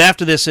 But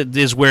after this, it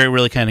is where it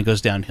really kind of goes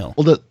downhill.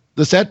 Well,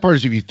 the sad part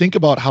is if you think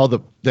about how the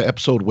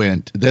episode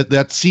went,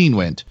 that scene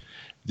went,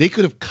 they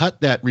could have cut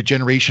that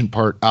regeneration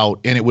part out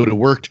and it would have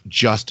worked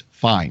just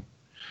fine.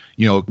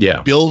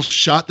 Bill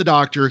shot the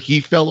doctor. He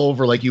fell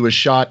over like he was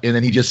shot, and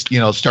then he just,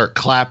 start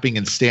clapping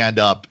and stand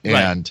up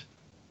and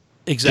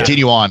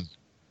continue on.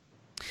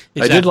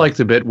 Exactly. I did like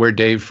the bit where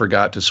Dave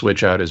forgot to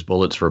switch out his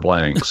bullets for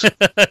blanks.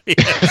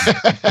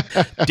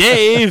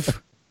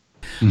 Dave!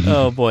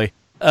 Oh, boy.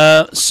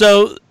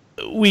 So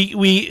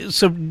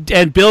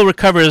Bill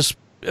recovers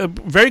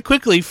very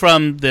quickly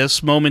from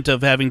this moment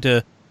of having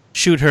to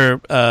shoot her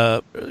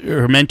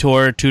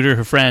mentor, tutor,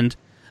 her friend.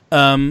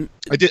 I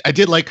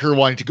did like her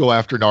wanting to go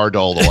after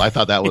Nardole, though. I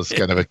thought that was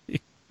kind of a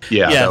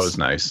that was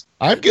nice.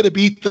 I'm gonna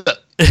beat the.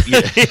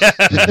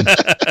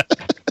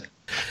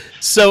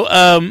 So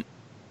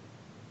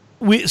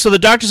the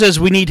doctor says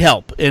we need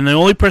help, and the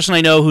only person I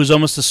know who's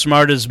almost as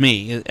smart as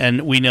me,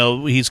 and we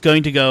know he's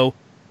going to go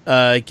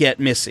get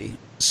Missy.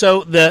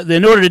 So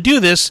in order to do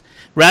this,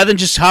 rather than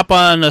just hop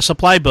on a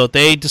supply boat,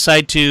 they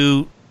decide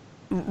to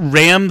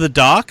ram the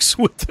docks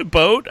with the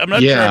boat. I'm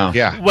not sure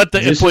what the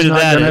point of that is. This is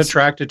not going to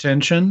attract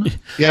attention.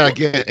 Yeah,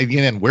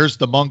 again, where's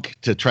the monk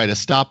to try to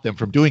stop them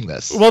from doing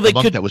this? Well, the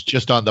monk that was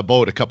just on the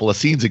boat a couple of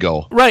scenes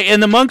ago. Right,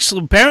 and the monks,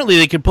 apparently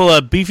they could pull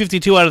a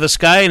B-52 out of the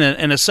sky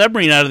and a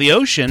submarine out of the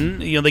ocean.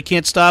 They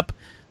can't stop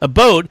a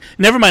boat.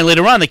 Never mind,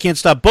 later on, they can't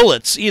stop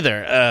bullets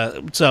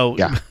either. So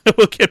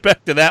we'll get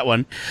back to that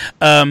one.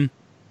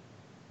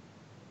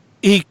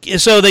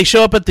 So they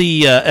show up at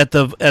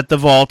the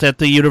vault at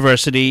the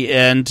university,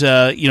 and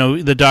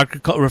the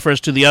doctor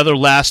refers to the other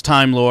last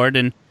Time Lord,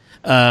 and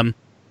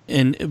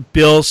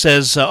Bill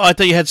says, "I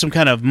thought you had some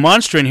kind of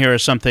monster in here or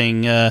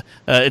something.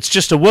 It's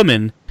just a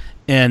woman,"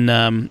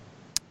 and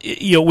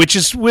which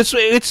is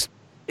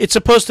it's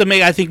supposed to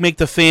make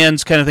the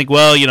fans kind of think,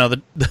 well,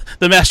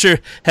 the master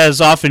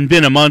has often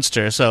been a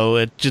monster,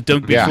 so just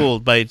don't be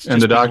fooled by. And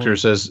the doctor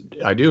says,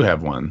 "I do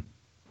have one."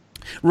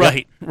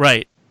 Right,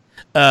 right.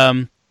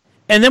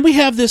 And then we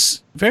have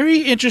this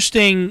very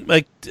interesting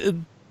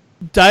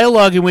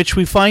dialogue in which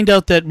we find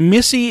out that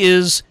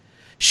Missy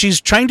she's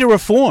trying to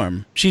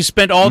reform. She's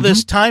spent all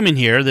this time in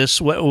here,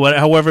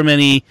 however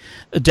many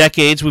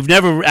decades. We've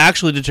never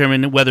actually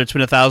determined whether it's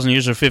been 1,000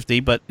 years or 50,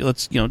 but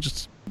let's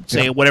just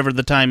say whatever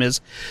the time is,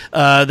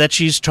 that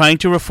she's trying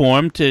to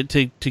reform to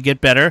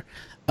get better.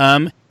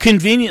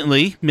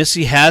 Conveniently,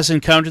 Missy has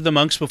encountered the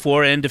monks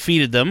before and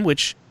defeated them,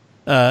 which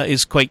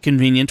is quite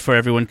convenient for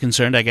everyone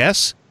concerned, I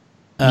guess.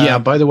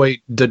 By the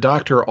way, the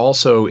doctor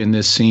also in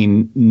this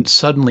scene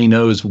suddenly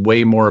knows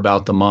way more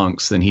about the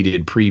monks than he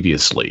did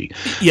previously.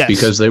 Yes.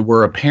 Because they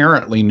were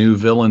apparently new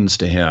villains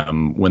to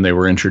him when they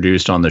were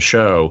introduced on the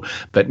show.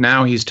 But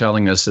now he's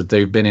telling us that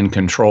they've been in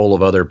control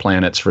of other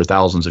planets for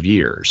thousands of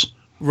years.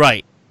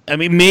 Right. I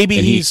mean, maybe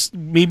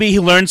he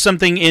learned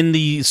something in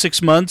the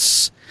 6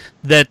 months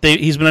that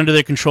he's been under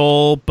their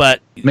control,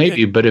 but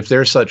maybe. But if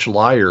they're such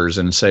liars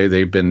and say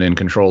they've been in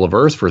control of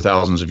Earth for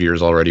thousands of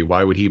years already,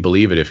 why would he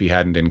believe it if he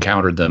hadn't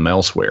encountered them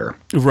elsewhere?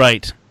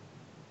 Right.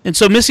 And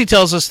so Missy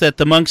tells us that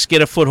the monks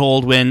get a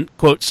foothold when,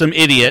 quote, some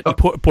idiot,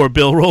 poor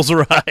Bill, rolls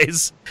her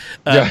eyes.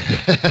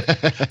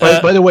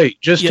 By the way,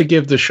 just to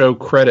give the show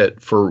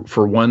credit for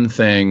one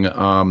thing,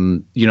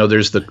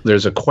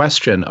 there's a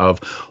question of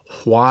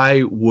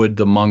why would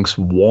the monks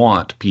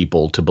want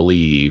people to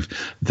believe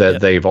that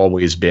they've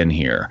always been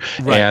here?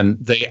 Right. And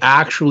they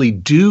actually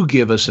do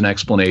give us an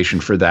explanation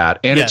for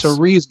that, and it's a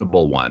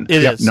reasonable one.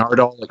 It is.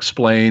 Nardole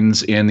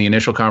explains in the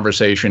initial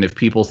conversation, if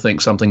people think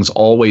something's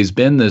always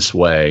been this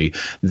way,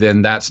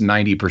 then that's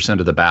 90%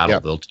 of the battle.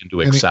 They'll tend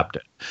to accept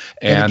it.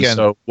 And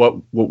so what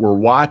we're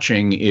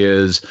watching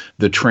is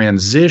the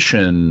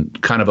transition,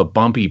 kind of a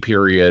bumpy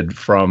period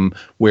from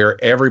where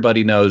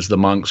everybody knows the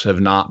monks have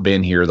not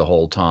been here the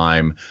whole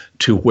time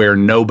to where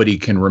nobody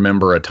can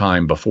remember a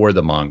time before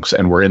the monks,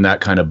 and we're in that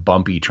kind of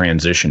bumpy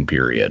transition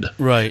period.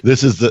 Right.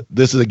 This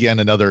is again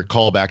another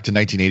callback to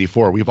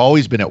 1984. We've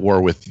always been at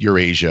war with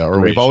Eurasia,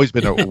 or we've always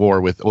been at war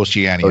with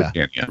Oceania.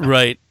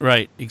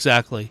 Right,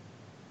 exactly.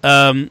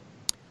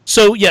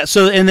 So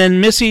and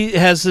then Missy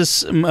has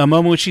this a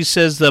moment where she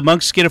says the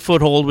monks get a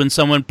foothold when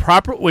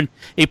when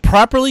a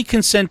properly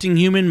consenting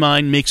human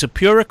mind makes a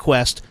pure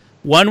request,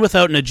 one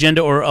without an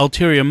agenda or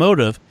ulterior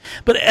motive.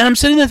 And I'm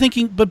sitting there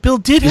thinking, but Bill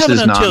did have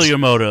an ulterior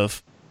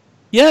motive.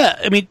 Yeah,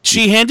 I mean,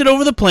 she handed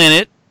over the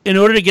planet in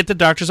order to get the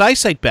doctor's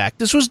eyesight back.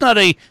 This was not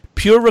a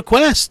pure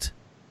request.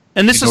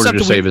 And this in is order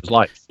to save his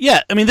life.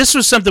 Yeah, I mean, this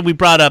was something we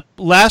brought up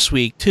last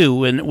week too,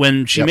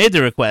 when she made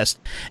the request,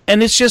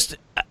 and it's just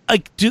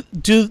like, do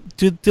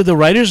the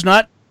writers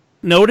not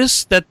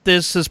notice that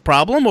this is a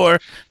problem, or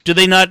do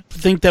they not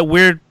think that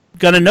we're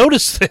gonna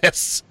notice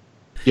this?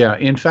 Yeah,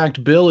 in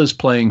fact, Bill is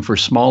playing for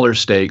smaller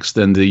stakes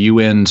than the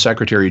UN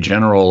Secretary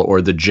General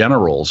or the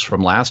generals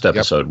from last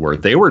episode were.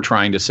 They were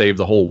trying to save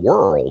the whole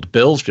world.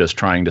 Bill's just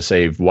trying to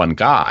save one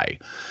guy.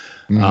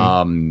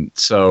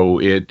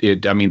 So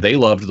I mean, they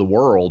loved the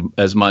world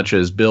as much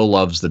as Bill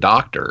loves the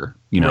Doctor,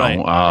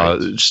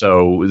 Right.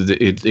 So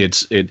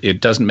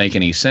it doesn't make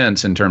any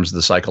sense in terms of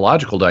the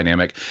psychological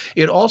dynamic.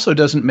 It also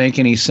doesn't make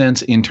any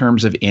sense in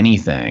terms of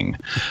anything.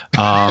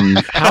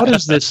 How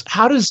does this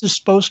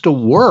supposed to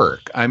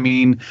work? I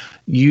mean,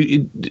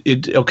 you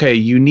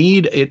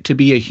need it to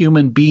be a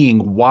human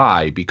being.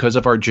 Why? Because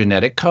of our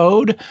genetic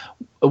code?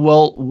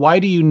 Well, why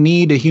do you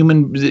need a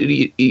human?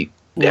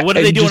 Well, what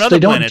do they do on other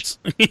planets?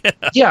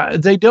 Yeah,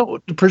 they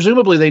don't.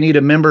 Presumably, they need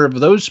a member of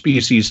those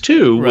species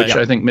too, Right. which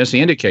I think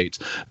Missy indicates.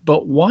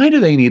 But why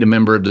do they need a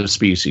member of the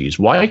species?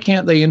 Why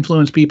can't they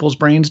influence people's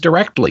brains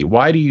directly?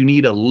 Why do you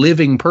need a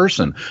living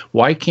person?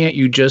 Why can't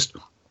you just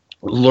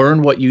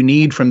learn what you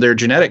need from their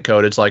genetic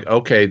code? It's like,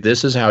 okay,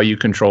 this is how you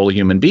control a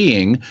human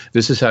being.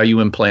 This is how you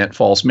implant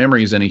false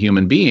memories in a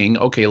human being.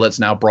 Okay, let's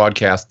now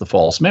broadcast the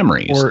false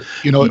memories. Or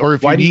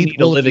if why you do you need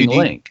need a living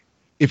link?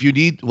 If you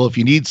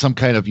need some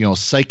kind of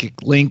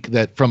psychic link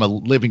that from a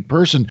living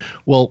person,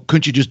 well,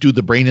 couldn't you just do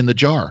the brain in the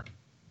jar?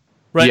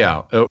 Right.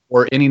 Yeah,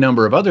 or any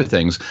number of other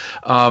things.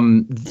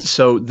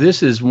 So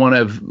this is one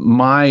of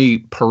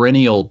my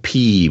perennial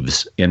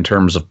peeves in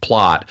terms of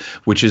plot,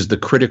 which is the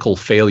critical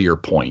failure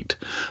point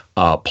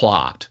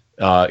plot.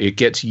 It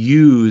gets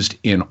used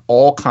in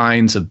all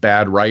kinds of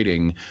bad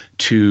writing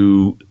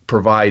to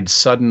provide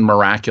sudden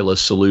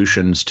miraculous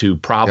solutions to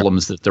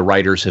problems that the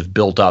writers have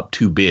built up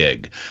too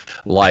big.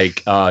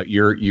 Like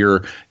you're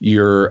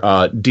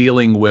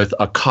dealing with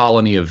a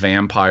colony of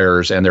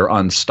vampires and they're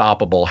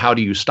unstoppable. How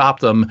do you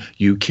stop them?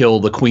 You kill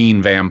the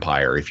queen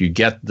vampire. If you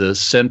get the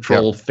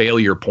central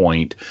failure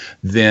point,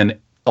 then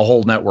a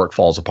whole network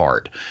falls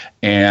apart.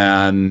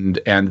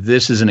 And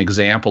this is an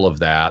example of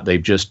that.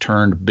 They've just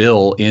turned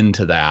Bill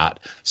into that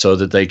so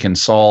that they can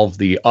solve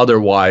the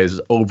otherwise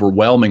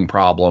overwhelming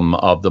problem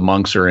of the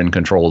monks are in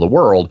control of the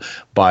world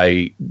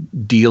by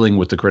dealing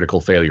with the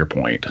critical failure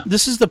point.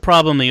 This is the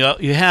problem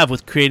that you have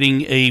with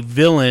creating a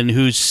villain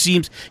who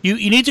seems... You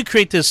need to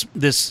create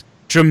this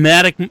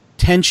dramatic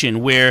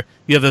tension where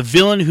you have a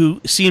villain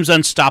who seems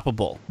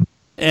unstoppable.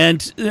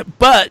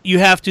 But you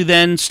have to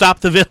then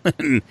stop the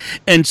villain,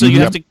 and so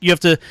you have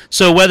to.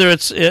 So whether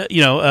it's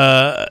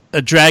a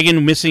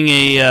dragon missing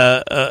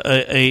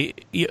a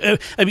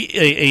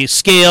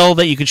scale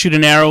that you could shoot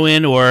an arrow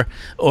in, or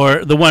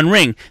the One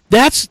Ring,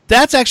 that's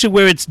actually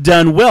where it's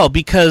done well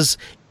because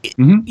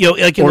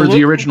like or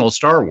the original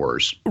Star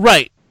Wars,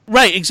 right,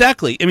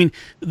 exactly. I mean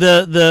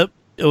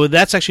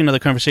that's actually another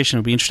conversation.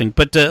 It'll be interesting.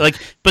 But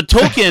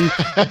Tolkien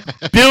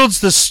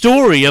builds the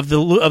story of the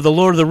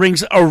Lord of the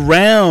Rings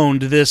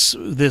around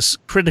this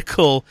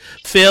critical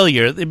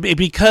failure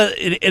because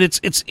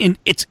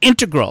it's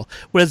integral.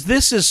 Whereas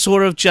this is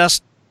sort of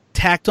just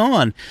tacked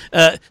on.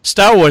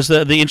 Star Wars.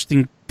 The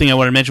interesting thing I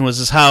want to mention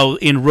was how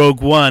in Rogue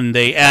One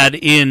they add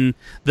in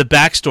the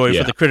backstory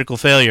for the critical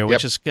failure,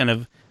 which is kind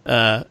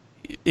of.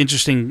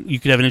 Interesting. You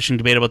could have an interesting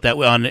debate about that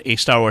on a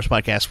Star Wars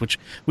podcast, which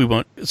we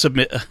won't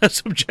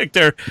subject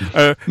our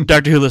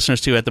Doctor Who listeners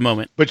to at the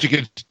moment. But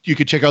you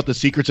could check out The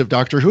Secrets of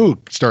Doctor Who,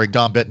 starring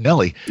Dom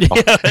Bettinelli. Yeah.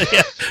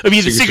 I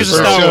mean, The Secrets of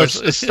Star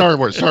Wars. Star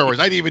Wars.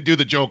 I didn't even do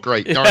the joke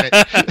right. Darn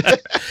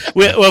it.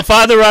 Well,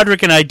 Father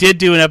Roderick and I did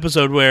do an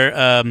episode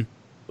where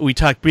we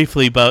talked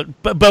briefly about,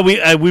 but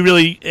we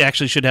really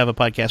actually should have a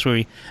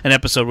podcast an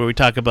episode where we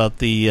talk about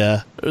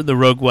the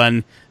Rogue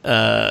One.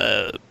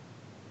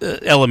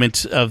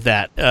 Element of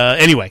that.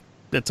 Anyway,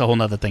 that's a whole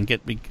nother thing.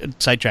 Get me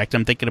sidetracked.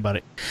 I'm thinking about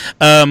it.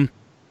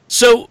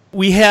 So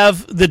we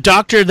have the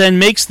Doctor then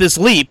makes this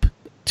leap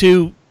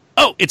to,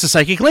 it's a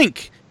psychic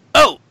link.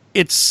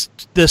 It's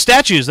the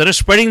statues that are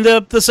spreading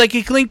the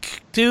psychic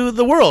link to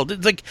the world.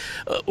 It's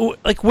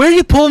like where are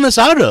you pulling this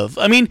out of?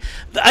 I mean,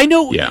 I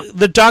know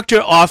the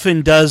Doctor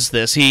often does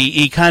this.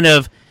 He kind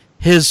of,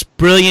 his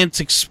brilliant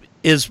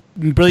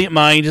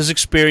mind, his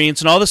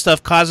experience, and all this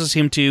stuff causes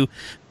him to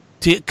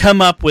come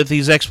up with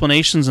these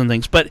explanations and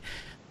things, but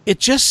it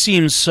just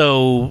seems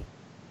so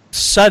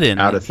sudden.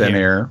 Out of thin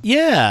air.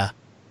 Yeah.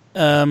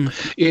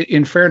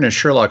 In fairness,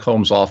 Sherlock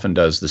Holmes often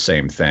does the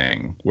same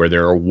thing, where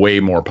there are way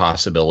more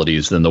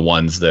possibilities than the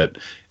ones that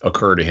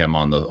occur to him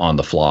on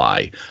the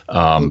fly.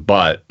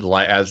 But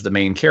as the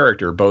main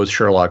character, both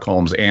Sherlock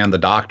Holmes and the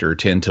Doctor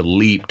tend to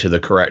leap to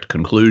the correct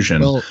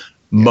conclusion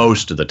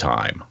most of the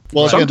time.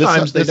 Well,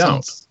 sometimes they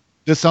don't.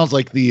 This sounds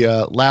like the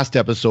last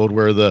episode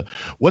where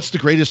what's the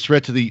greatest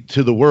threat to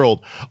the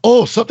world?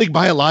 Oh, something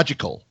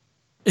biological.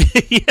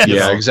 Yes.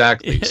 Yeah,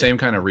 exactly. Same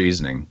kind of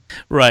reasoning.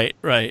 Right.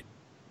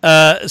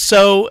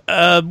 So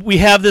we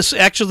have this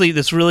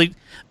really,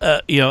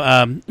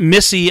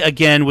 Missy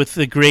again with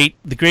the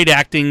great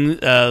acting,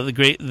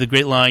 the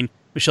great line,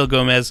 Michelle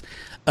Gomez.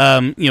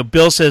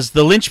 Bill says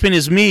the linchpin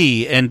is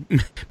me, and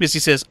Missy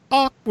says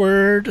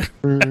awkward.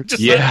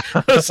 Just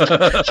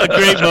a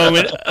great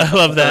moment. I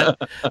love that.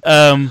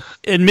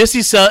 And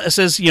Missy says,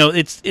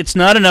 it's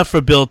not enough for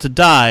Bill to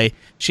die.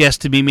 She has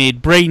to be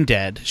made brain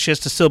dead. She has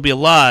to still be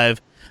alive.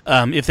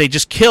 If they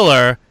just kill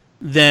her,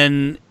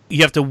 then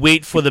you have to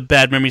wait for the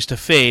bad memories to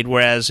fade.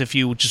 Whereas if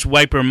you just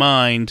wipe her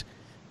mind,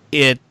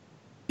 it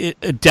it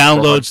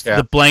downloads Broadcast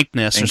the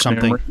blankness or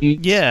something. memory.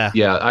 Yeah.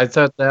 Yeah, I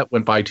thought that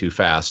went by too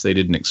fast. They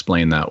didn't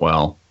explain that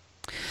well.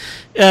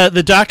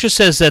 The doctor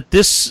says that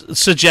this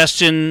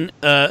suggestion,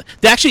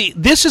 actually,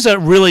 this is a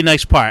really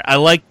nice part. I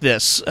like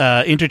this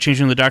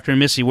interchanging the doctor and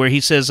Missy, where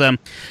he says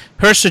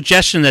her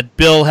suggestion that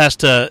Bill has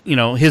to,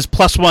 his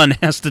 +1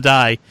 has to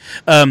die,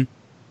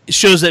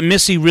 shows that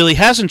Missy really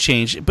hasn't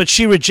changed, but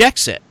she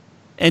rejects it.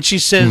 And she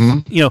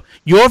says,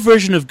 your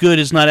version of good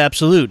is not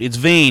absolute. It's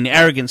vain,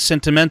 arrogant,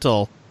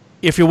 sentimental.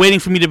 If you're waiting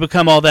for me to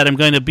become all that, I'm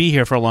going to be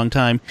here for a long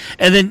time.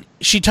 And then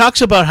she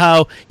talks about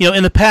how,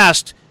 in the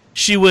past,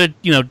 she would,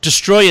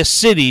 destroy a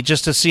city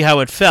just to see how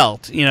it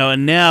felt,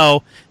 and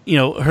now,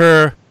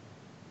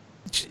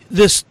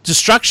 this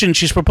destruction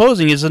she's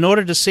proposing is in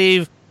order to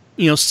save,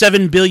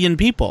 7 billion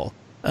people.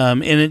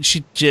 And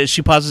she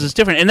posits it's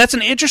different. And that's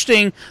an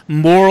interesting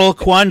moral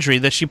quandary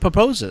that she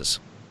proposes.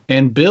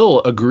 And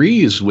Bill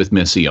agrees with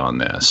Missy on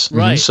this.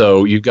 Right.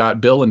 So you've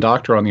got Bill and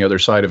Doctor on the other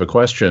side of a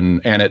question,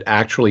 and it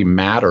actually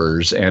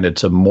matters, and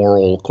it's a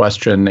moral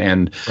question,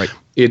 and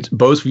it's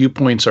both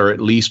viewpoints are at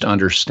least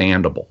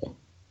understandable.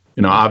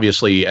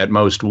 Obviously, at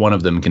most, one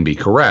of them can be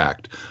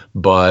correct,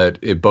 but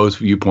both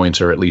viewpoints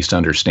are at least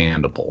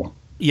understandable.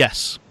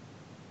 Yes.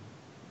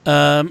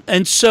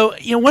 And so,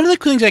 one of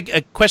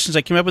the questions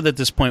I came up with at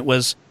this point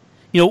was,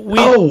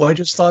 I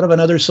just thought of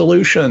another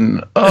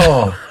solution.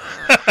 Oh,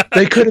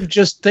 they could have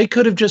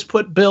just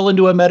put Bill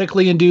into a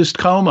medically induced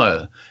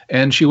coma,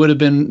 and she would have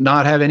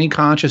not have any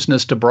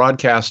consciousness to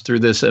broadcast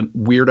through this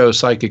weirdo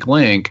psychic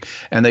link,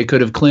 and they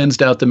could have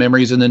cleansed out the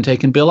memories and then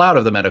taken Bill out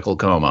of the medical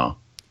coma.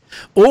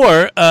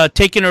 Or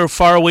taking her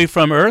far away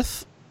from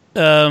Earth.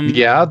 There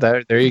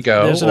you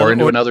go. Or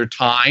into another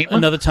time.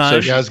 Another time.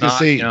 So I was going to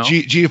say,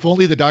 gee, if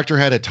only the Doctor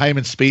had a time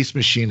and space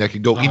machine that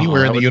could go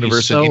anywhere in the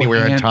universe and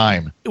anywhere in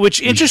time.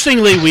 Which,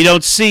 interestingly, we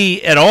don't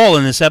see at all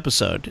in this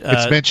episode.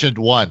 It's mentioned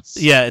once.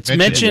 Yeah, it's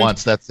mentioned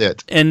once. That's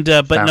it. And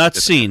but not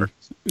seen.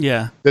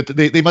 Yeah.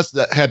 They must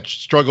have had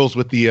struggles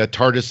with the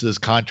TARDIS's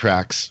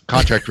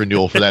contract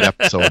renewal for that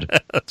episode.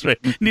 That's right.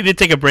 Need to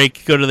take a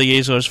break, go to the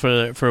Azores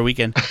for a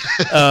weekend.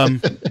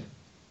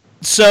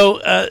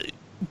 So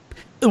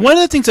one of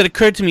the things that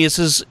occurred to me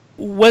is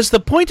was the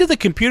point of the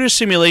computer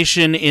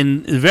simulation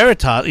in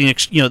Veritas,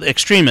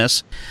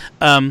 Extremis,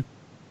 not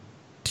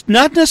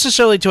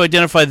necessarily to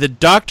identify the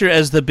Doctor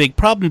as the big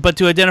problem, but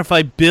to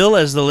identify Bill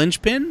as the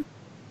linchpin?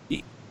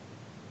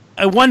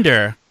 I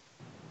wonder.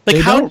 They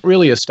don't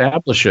really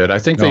establish it. I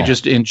think they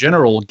just, in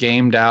general,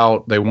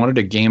 they wanted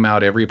to game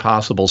out every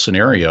possible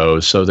scenario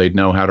so they'd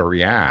know how to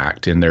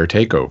react in their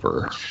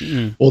takeover.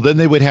 Mm. Well, then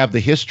they would have the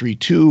history,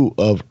 too,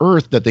 of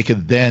Earth that they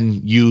could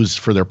then use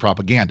for their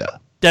propaganda.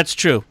 That's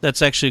true.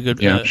 That's actually a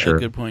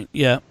good point.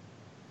 Yeah.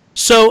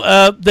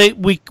 So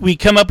we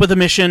come up with a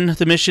mission.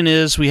 The mission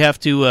is we have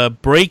to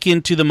break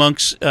into the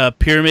monks'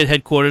 pyramid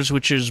headquarters,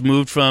 which is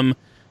moved from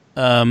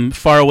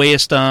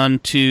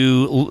Farawayistan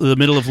to the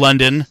middle of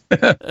London.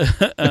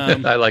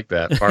 I like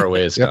that.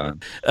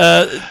 Farawayistan.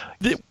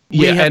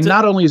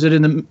 Not only is it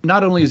in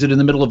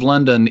the middle of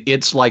London,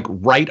 it's like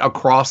right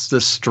across the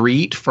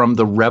street from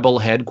the rebel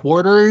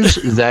headquarters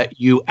that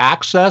you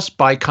access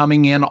by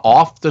coming in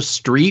off the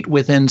street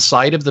within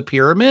sight of the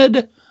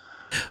pyramid.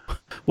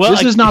 Well,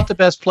 this is not the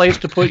best place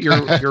to put your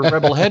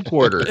rebel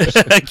headquarters.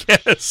 I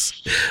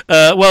guess.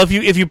 Well,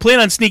 if you plan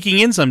on sneaking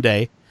in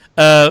someday.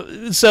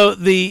 So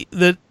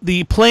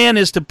the plan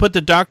is to put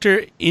the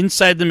Doctor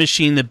inside the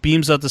machine that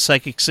beams out the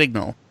psychic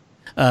signal,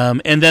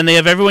 and then they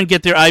have everyone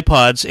get their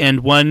iPods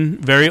and one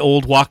very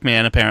old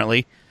Walkman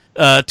apparently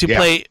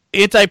play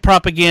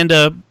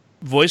anti-propaganda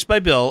voiced by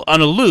Bill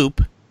on a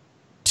loop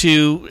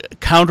to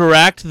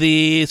counteract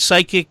the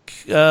psychic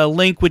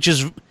link, which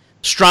is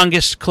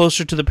strongest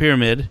closer to the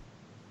pyramid,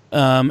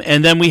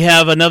 and then we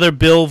have another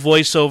Bill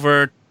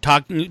voiceover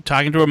talking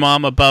to her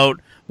mom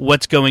about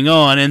what's going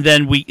on, and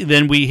then we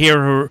hear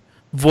her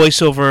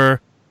voiceover.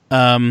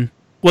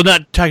 Well,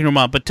 not talking to her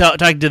mom, but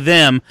talking to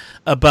them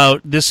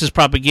about this is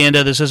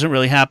propaganda. This isn't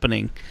really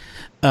happening.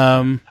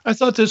 I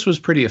thought this was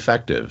pretty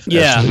effective.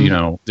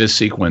 Yeah, this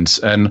sequence,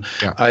 and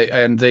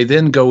and they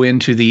then go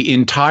into the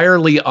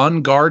entirely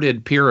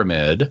unguarded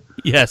pyramid.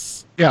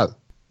 Yes. Yeah.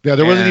 Yeah,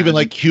 there wasn't even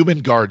like human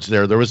guards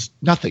there. There was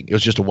nothing. It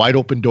was just a wide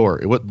open door.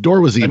 The door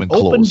was even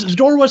closed. The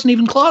door wasn't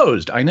even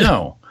closed. I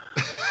know.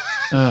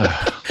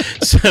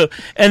 So,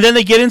 and then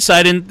they get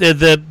inside, and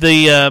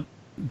the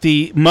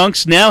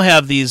monks now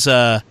have these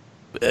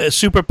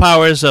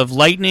superpowers of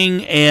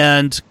lightning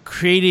and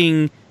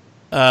creating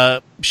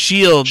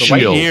shields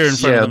here in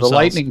front of themselves. The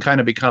lightning kind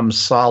of becomes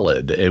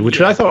solid,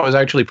 which I thought was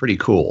actually pretty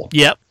cool.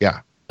 Yep.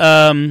 Yeah.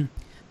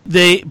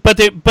 They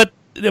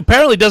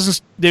apparently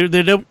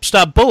they don't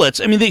stop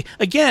bullets. I mean,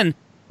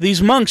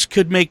 these monks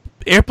could make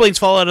airplanes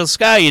fall out of the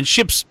sky and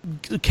ships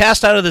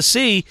cast out of the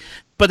sea.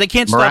 But they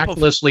can't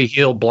miraculously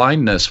heal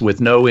blindness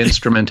with no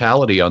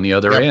instrumentality on the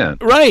other end.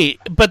 Right,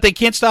 but they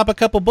can't stop a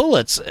couple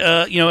bullets.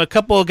 A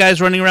couple of guys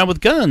running around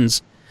with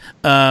guns,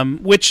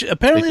 which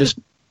apparently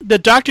the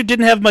Doctor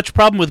didn't have much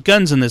problem with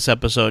guns in this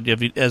episode,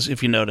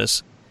 if you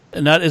notice.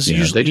 Not as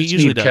usually they just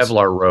usually need does.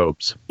 Kevlar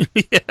robes.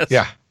 Yes.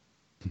 Yeah.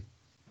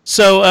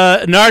 So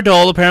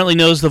Nardole apparently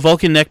knows the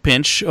Vulcan neck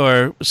pinch,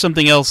 or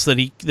something else that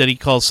he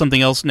calls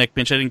something else neck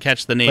pinch. I didn't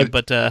catch the name,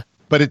 but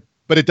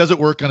it doesn't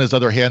work on his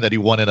other hand that he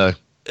won in a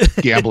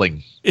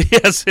gambling.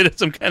 Yes, it is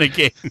some kind of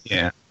game.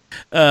 Yeah.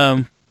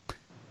 And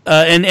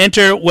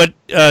enter what,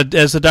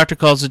 as the Doctor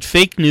calls it,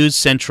 fake news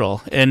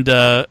central. And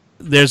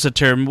there's a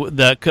term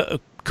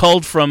that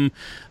culled from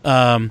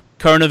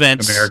current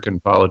events, American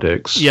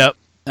politics. Yep.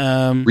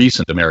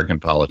 Recent American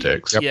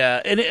politics. Yep.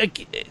 Yeah, and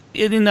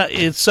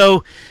it's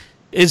so.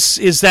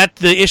 Is that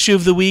the issue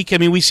of the week? I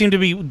mean, we seem to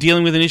be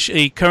dealing with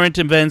a current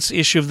events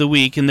issue of the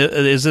week, and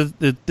is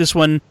this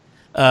one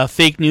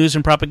fake news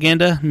and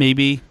propaganda?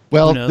 Maybe.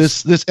 Well,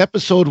 this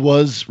episode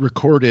was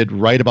recorded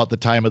right about the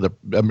time of the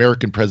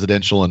American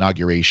presidential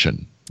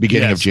inauguration,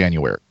 beginning of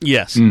January.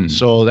 Yes.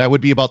 So that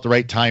would be about the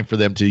right time for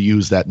them to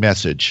use that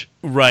message.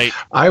 Right.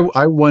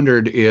 I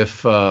wondered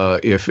if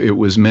it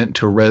was meant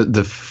to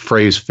the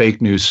phrase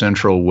 "fake news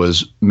central"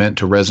 was meant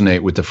to resonate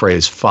with the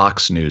phrase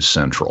 "Fox News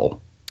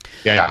Central."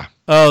 Yeah.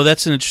 Oh,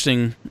 that's an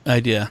interesting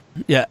idea.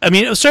 Yeah, I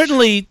mean,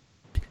 certainly,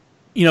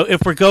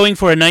 if we're going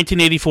for a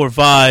 1984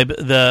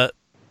 vibe, that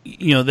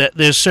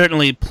there's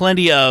certainly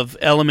plenty of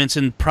elements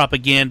in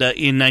propaganda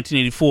in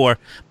 1984.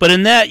 But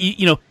in that,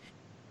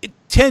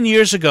 10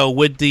 years ago,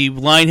 would the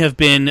line have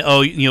been,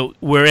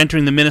 we're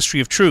entering the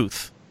Ministry of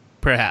Truth,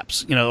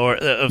 perhaps, or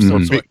of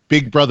some sort.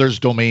 Big Brother's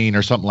domain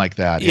or something like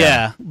that.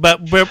 Yeah, but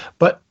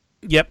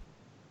yep.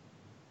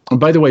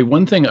 By the way,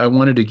 one thing I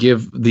wanted to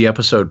give the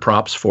episode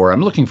props for,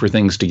 I'm looking for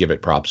things to give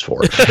it props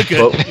for.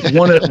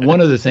 But one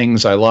of the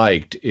things I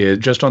liked is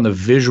just on the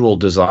visual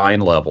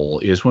design level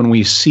is when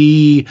we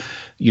see,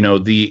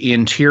 the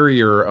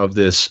interior of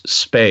this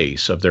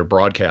space of their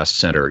broadcast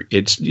center.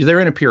 They're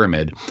in a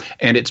pyramid,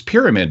 and it's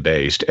pyramid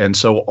based, and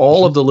so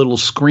all of the little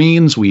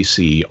screens we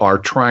see are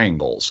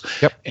triangles.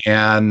 Yep.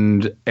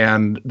 And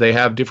they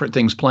have different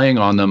things playing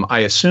on them. I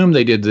assume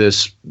they did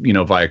this,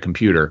 via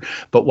computer.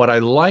 But what I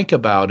like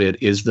about it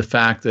is the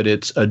fact that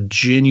it's a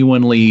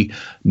genuinely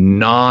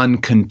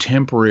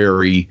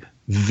non-contemporary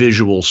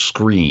visual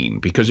screen.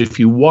 Because if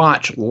you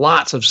watch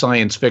lots of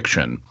science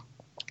fiction,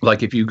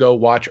 like if you go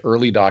watch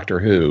early Doctor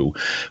Who,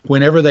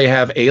 whenever they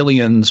have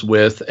aliens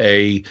with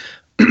a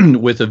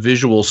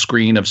visual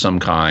screen of some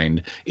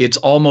kind, it's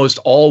almost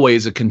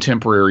always a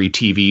contemporary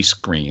TV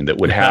screen that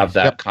would have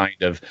that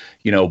kind of,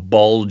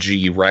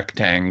 bulgy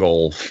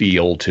rectangle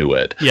feel to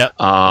it. Yep.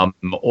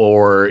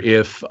 Or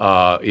if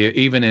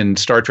even in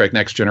Star Trek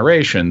Next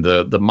Generation,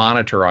 the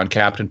monitor on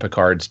Captain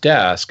Picard's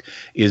desk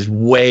is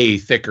way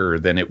thicker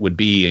than it would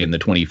be in the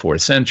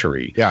 24th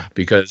century. Yeah.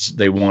 Because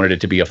they wanted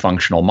it to be a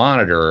functional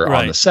monitor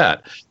on the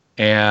set.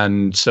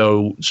 And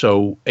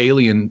so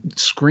alien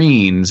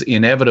screens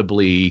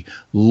inevitably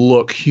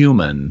look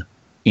human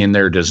in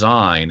their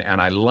design.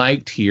 And I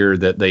liked here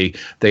that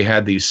they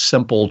had these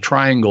simple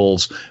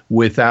triangles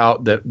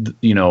without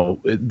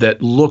that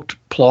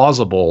looked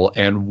plausible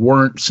and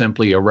weren't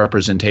simply a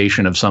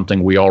representation of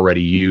something we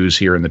already use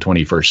here in the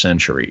 21st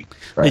century.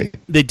 Right.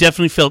 They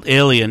definitely felt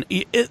alien.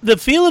 The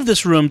feel of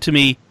this room to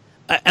me,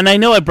 and I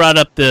know I brought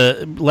up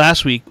the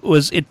last week,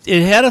 was it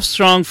had a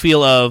strong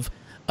feel of,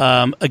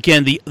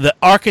 again, the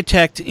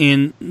architect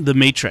in the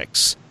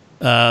Matrix,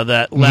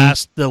 the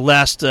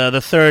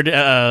third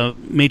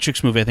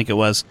Matrix movie, I think it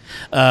was,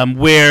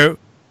 where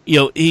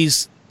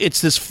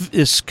it's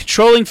this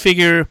controlling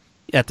figure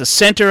at the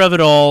center of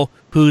it all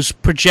who's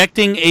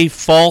projecting a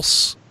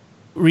false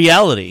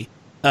reality,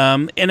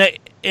 at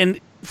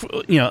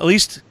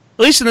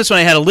least in this one,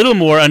 I had a little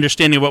more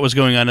understanding of what was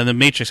going on. In the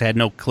Matrix, I had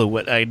no clue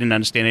I didn't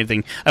understand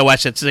anything. I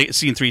watched that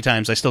scene 3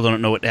 times. I still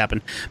don't know what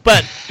happened.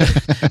 But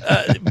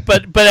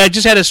but I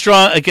just had a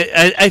strong.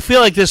 I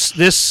feel like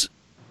this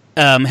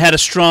had a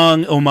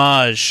strong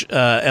homage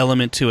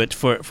element to it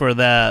for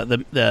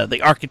the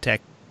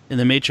architect in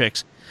the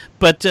Matrix.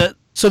 But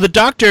so the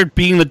Doctor,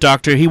 being the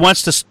Doctor, he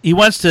wants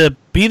to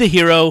be the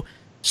hero,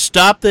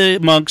 stop the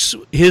monks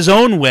his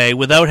own way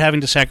without having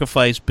to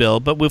sacrifice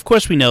Bill. But of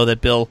course, we know that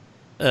Bill.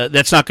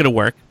 That's not going to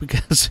work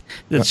because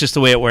that's just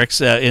the way it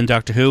works in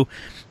Doctor Who.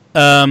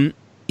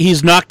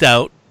 He's knocked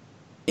out,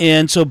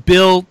 and so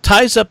Bill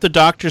ties up the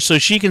Doctor so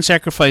she can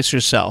sacrifice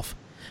herself.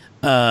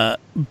 But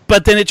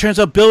then it turns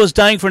out Bill is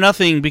dying for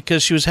nothing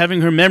because she was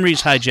having her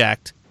memories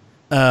hijacked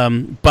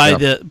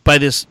by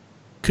this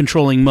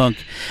controlling monk,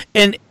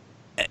 and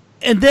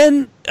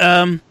then.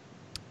 Wait,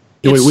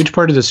 which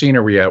part of the scene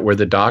are we at? Where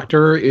the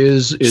Doctor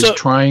is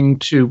trying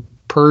to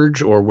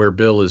purge, or where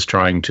Bill is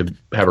trying to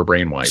have her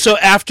brain wiped? So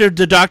after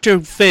the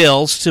Doctor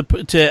fails to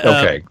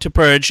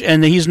purge,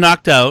 and he's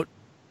knocked out,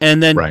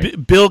 and then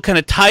Bill kind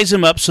of ties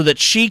him up so that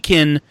she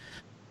can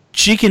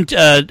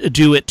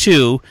do it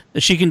too.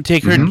 She can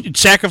take her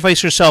sacrifice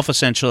herself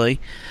essentially,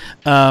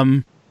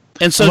 and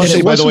so.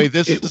 By the way,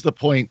 this is the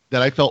point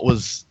that I felt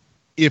was,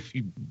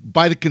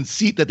 by the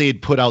conceit that they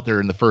had put out there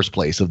in the first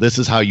place of this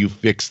is how you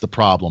fix the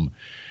problem.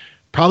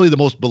 Probably the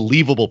most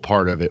believable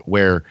part of it,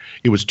 where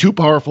it was too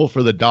powerful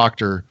for the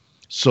Doctor,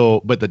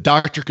 but the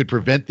Doctor could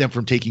prevent them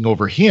from taking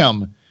over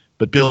him,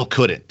 but Bill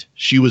couldn't.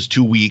 She was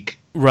too weak.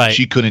 Right.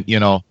 She couldn't,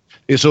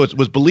 So it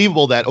was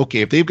believable that,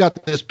 okay, if they've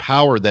got this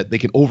power that they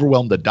can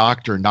overwhelm the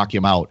Doctor and knock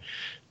him out,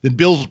 then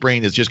Bill's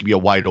brain is just going to be a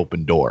wide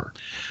open door.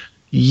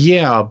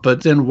 Yeah,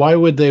 but then why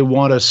would they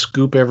want to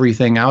scoop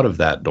everything out of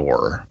that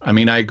door? I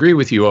mean, I agree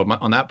with you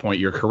on that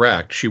point. You're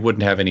correct. She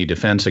wouldn't have any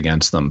defense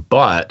against them.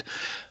 But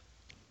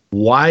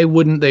why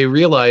wouldn't they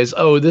realize,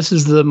 oh, this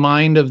is the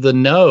mind of the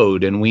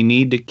node, and we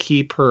need to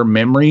keep her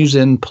memories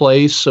in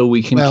place so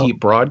we can keep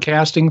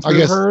broadcasting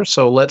through her?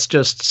 So let's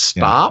just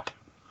stop? Yeah.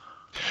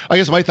 I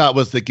guess my thought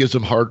was that gives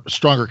them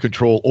stronger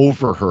control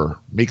over her,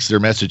 makes their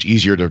message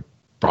easier to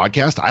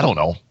broadcast. I don't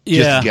know.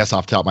 Just a guess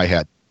off the top of my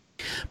head.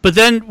 But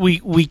then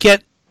we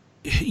get,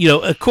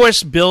 of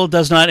course, Bill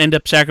does not end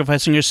up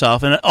sacrificing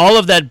herself. And all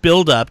of that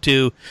build up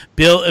to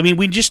Bill, I mean,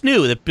 we just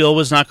knew that Bill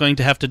was not going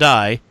to have to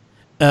die.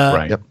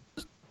 Right. Yep.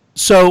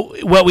 So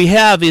what we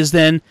have is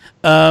then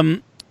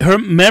her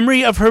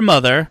memory of her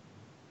mother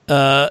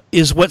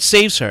is what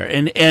saves her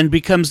and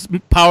becomes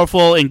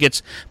powerful and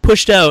gets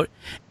pushed out.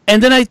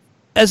 And then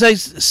as I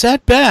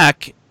sat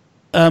back,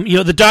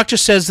 the Doctor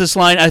says this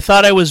line, I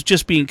thought I was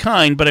just being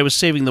kind, but I was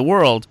saving the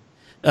world.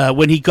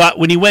 When he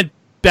went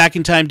back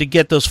in time to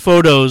get those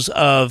photos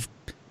of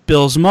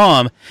Bill's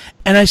mom,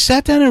 and I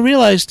sat down and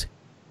realized,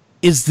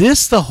 is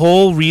this the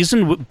whole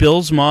reason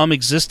Bill's mom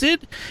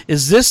existed?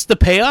 Is this the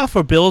payoff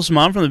for Bill's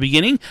mom from the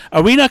beginning?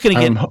 Are we not going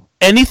to get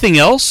anything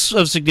else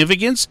of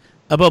significance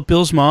about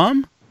Bill's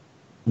mom?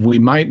 We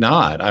might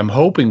not. I'm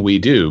hoping we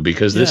do,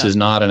 because this is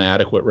not an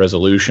adequate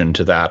resolution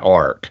to that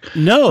arc.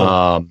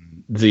 No.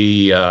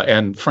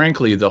 And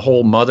frankly, the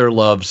whole mother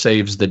love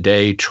saves the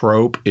day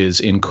trope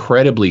is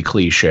incredibly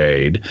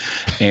cliched,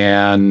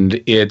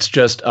 and it's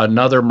just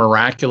another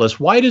miraculous.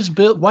 Why does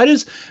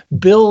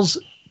Bill's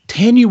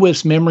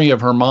tenuous memory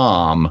of her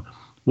mom,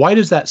 why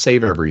does that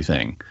save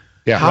everything?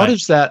 Yeah. How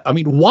does that? I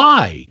mean,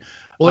 why?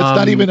 Well, it's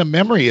not even a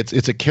memory.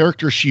 It's a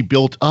character she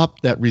built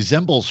up that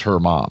resembles her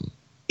mom.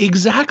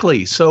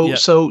 Exactly.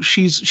 So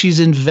she's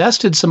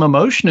invested some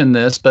emotion in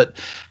this, but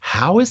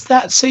how is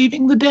that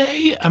saving the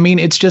day? I mean,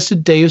 it's just a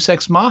deus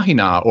ex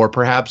machina, or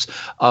perhaps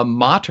a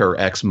mater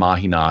ex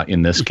machina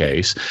in this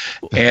case,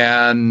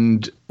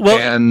 and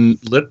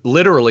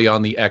literally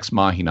on the ex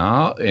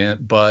machina.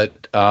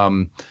 But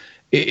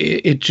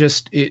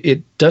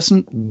it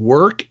doesn't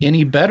work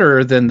any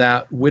better than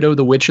that Widow,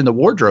 the Witch, and the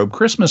Wardrobe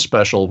Christmas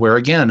special, where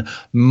again,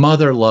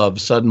 mother love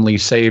suddenly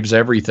saves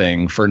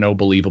everything for no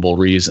believable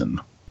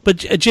reason. But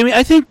Jimmy,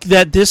 I think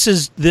that this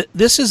is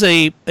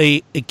a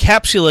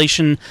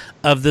encapsulation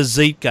of the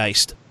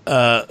zeitgeist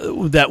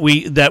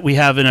that we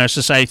have in our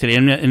society today.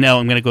 And now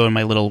I'm going to go on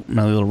my little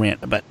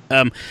rant, but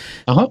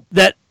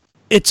that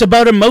it's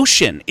about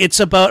emotion. It's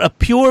about a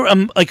pure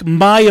like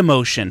my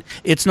emotion.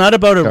 It's not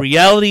about a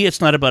reality. It's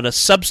not about a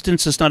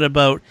substance. It's not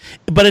about,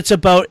 but it's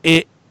about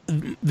the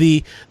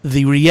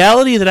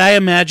reality that I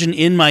imagine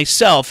in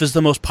myself is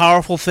the most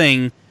powerful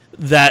thing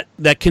that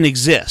can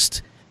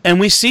exist. And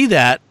we see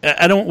that,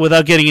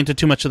 without getting into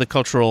too much of the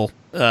culture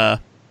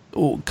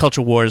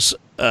wars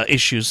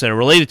issues that are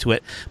related to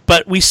it,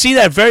 but we see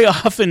that very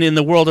often in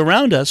the world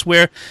around us,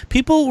 where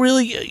people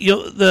really,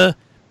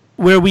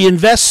 where we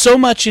invest so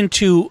much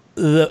into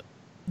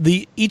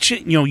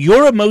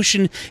your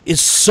emotion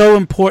is so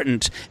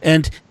important,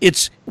 and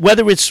it's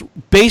whether it's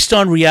based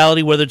on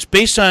reality, whether it's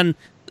based on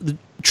the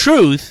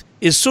truth,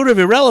 is sort of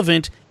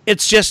irrelevant.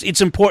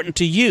 It's important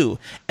to you.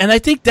 And I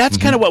think that's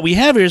kind of what we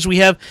have here is we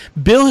have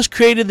Bill has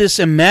created this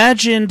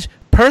imagined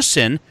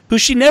person who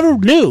she never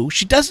knew.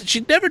 She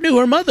never knew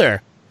her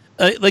mother.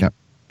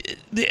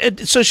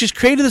 So she's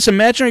created this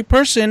imaginary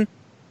person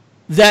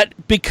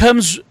that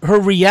becomes her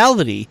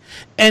reality.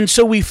 And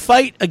so we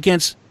fight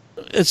against,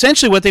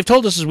 essentially what they've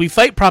told us is we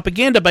fight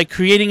propaganda by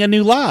creating a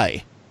new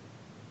lie.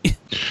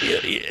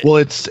 Well,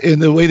 it's in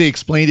the way they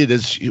explained it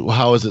is,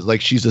 how is it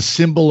like she's a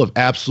symbol of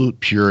absolute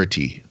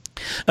purity.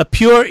 A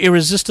pure,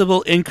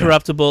 irresistible,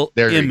 incorruptible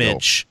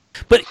image.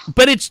 But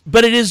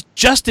it is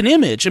just an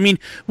image. I mean,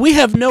 we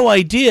have no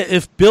idea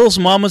if Bill's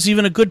mom was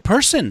even a good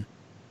person.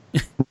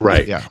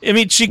 Right. Yeah. I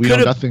mean, she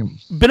could have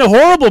been a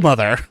horrible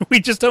mother.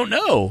 We just don't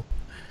know.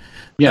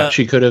 Yeah,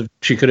 she could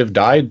have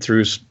died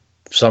through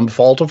some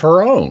fault of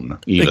her own,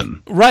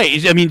 even.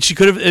 Right. I mean, she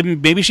could have.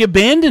 Maybe she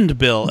abandoned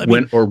Bill.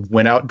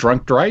 Went out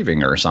drunk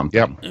driving or something.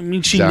 Yep. I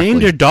mean, she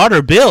named her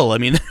daughter Bill. I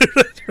mean,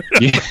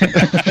 she's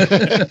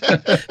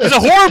a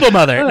horrible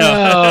mother.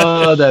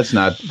 No, that's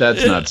not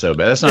so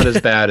bad. That's not as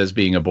bad as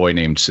being a boy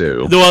named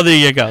Sue. Well, there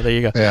you go.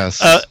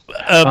 Yes.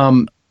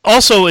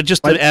 Also,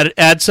 just to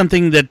add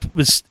something that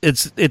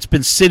it's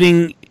been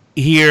sitting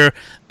here,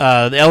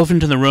 the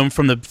elephant in the room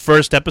from the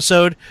first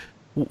episode.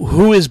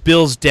 Who is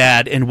Bill's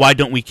dad, and why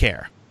don't we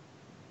care?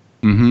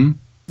 Mm-hmm.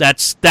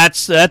 That's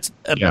an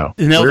elephant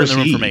in the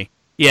room for me.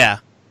 Yeah.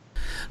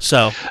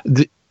 So,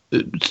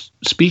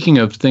 speaking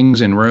of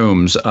things in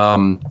rooms,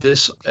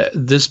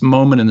 this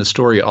moment in the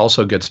story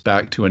also gets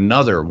back to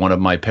another one of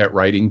my pet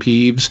writing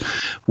peeves,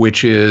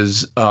 which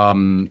is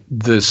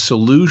the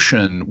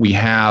solution we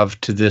have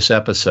to this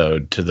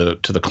episode, to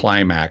the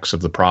climax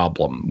of the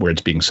problem where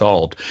it's being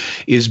solved,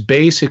 is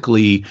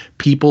basically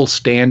people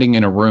standing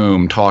in a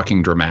room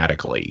talking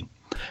dramatically.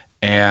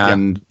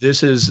 And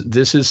this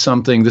is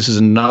something. This is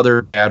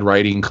another bad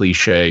writing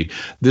cliche.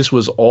 This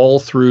was all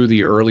through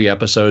the early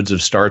episodes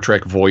of Star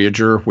Trek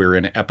Voyager, where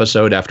in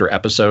episode after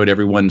episode,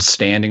 everyone's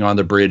standing on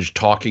the bridge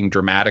talking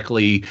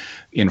dramatically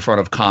in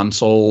front of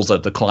consoles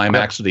at the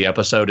climax of the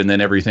episode, and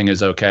then everything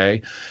is okay.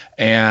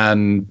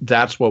 And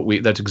that's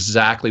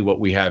exactly what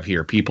we have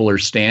here. People are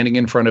standing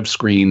in front of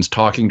screens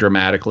talking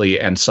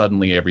dramatically, and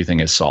suddenly everything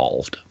is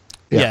solved.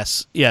 Yeah.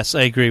 Yes,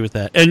 I agree with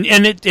that. And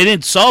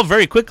it solved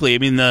very quickly. I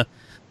mean,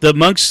 the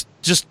monks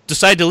just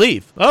decide to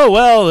leave. Oh,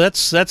 well,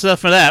 that's enough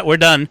for that. We're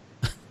done.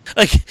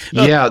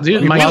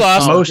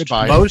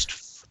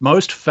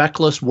 Most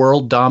feckless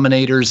world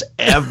dominators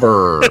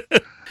ever.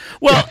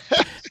 Well,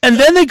 and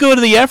then they go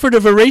to the effort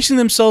of erasing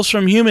themselves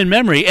from human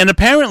memory and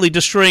apparently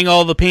destroying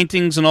all the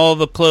paintings and all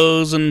the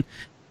clothes and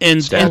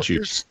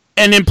statues.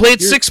 And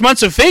implant 6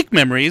 months of fake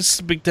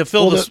memories to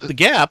fill the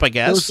gap, I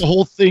guess. There was the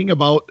whole thing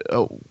about,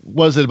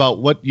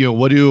 what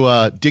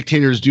do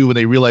dictators do when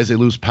they realize they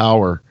lose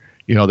power?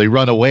 They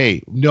run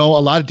away. No, a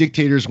lot of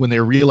dictators, when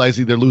they're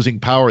realizing they're losing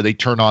power, they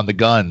turn on the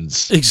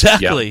guns.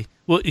 Exactly. Yeah.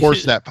 Well,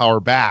 force that power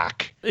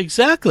back.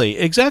 Exactly.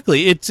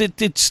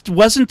 It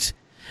wasn't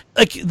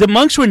like the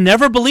monks were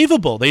never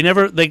believable. They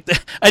never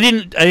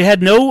I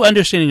had no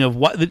understanding of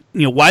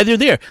why they're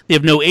there. They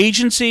have no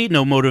agency,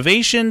 no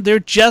motivation. They're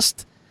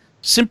just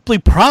simply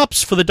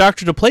props for the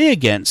Doctor to play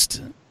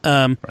against.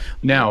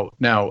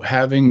 Now,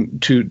 having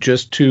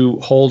to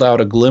hold out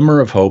a glimmer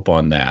of hope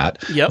on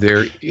that,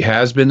 there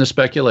has been the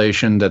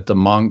speculation that the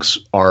monks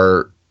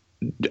are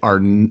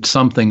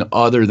something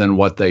other than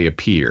what they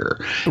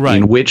appear. Right.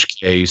 In which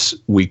case,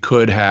 we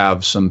could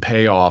have some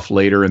payoff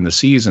later in the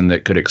season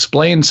that could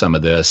explain some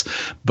of this.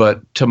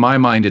 But to my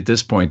mind, at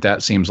this point,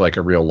 that seems like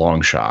a real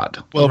long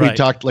shot. Well, we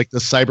talked like the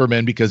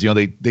Cybermen because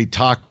they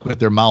talk with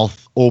their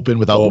mouth open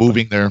without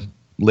moving their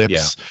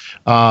lips.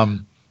 Yeah.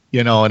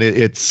 And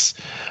it's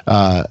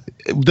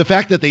the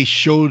fact that they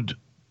showed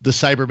the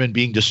Cybermen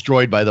being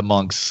destroyed by the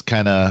monks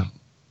kind of,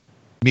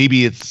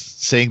 maybe it's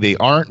saying they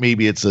aren't,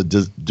 maybe it's a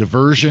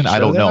diversion. I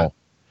don't know.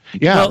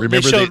 Yeah. Well,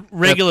 remember they showed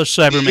regular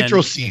Cybermen. The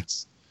intro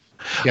scenes.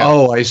 Yeah.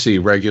 Oh, I see.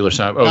 Regular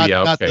Cybermen.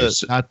 Okay.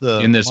 Not the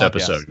in this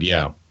episode.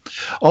 Yeah.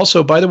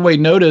 Also, by the way,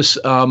 notice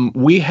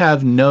we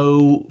have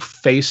no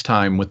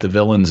FaceTime with the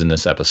villains in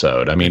this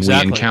episode. I mean, we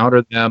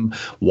encounter them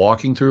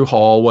walking through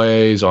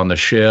hallways on the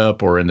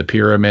ship or in the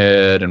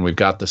pyramid, and we've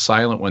got the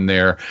silent one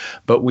there,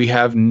 but we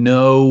have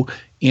no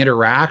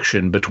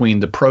interaction between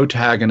the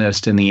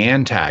protagonist and the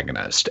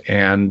antagonist.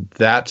 And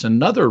that's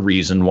another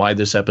reason why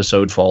this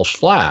episode falls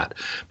flat,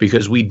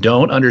 because we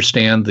don't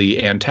understand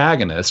the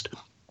antagonist.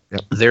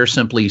 Yep. They're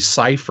simply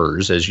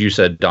ciphers, as you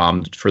said,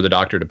 Dom, for the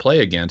Doctor to play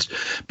against,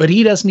 but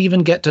he doesn't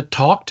even get to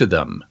talk to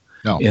them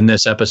in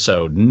this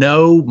episode.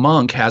 No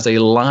monk has a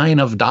line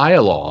of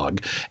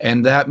dialogue,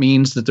 and that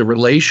means that the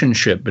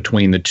relationship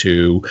between the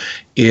two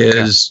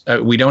is,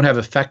 we don't have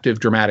effective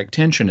dramatic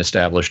tension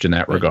established in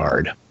that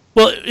regard.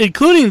 Well,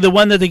 including the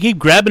one that they keep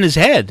grabbing his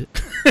head.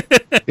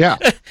 Yeah.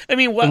 I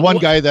mean, one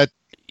guy that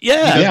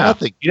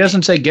nothing. He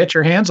doesn't say, "Get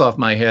your hands off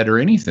my head" or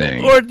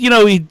anything. Or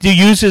he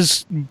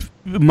uses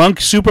monk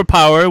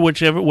superpower,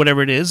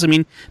 whatever it is. I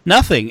mean,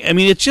 nothing. I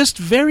mean, it's just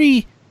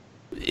very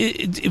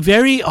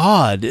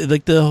odd,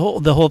 like the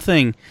whole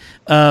thing.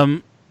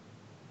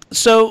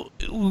 So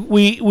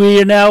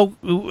we are now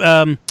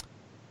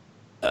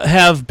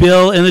have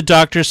Bill and the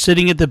Doctor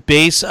sitting at the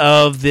base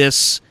of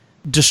this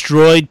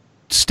destroyed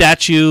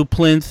statue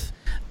plinth,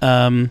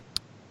 kind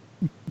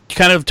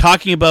of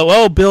talking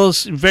about,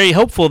 Bill's very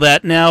hopeful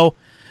that now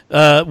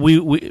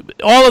we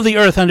all of the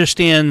Earth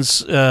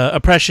understands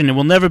oppression and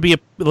we'll never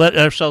let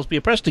ourselves be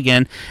oppressed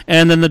again.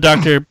 And then the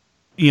Doctor,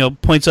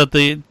 points out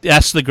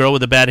asks the girl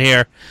with the bad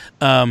hair,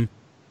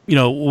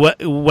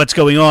 what's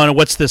going on, or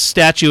what's this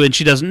statue, and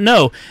she doesn't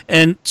know.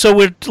 And so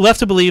we're left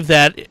to believe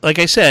that, like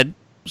I said,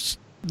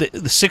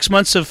 the 6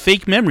 months of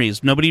fake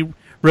memories, nobody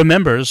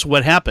remembers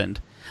what happened.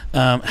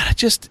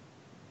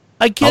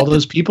 I get all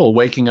those people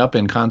waking up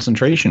in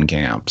concentration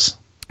camps.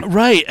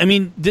 Right. I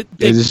mean,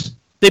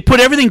 they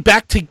put everything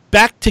back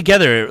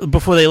together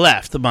before they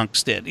left. The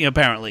monks did.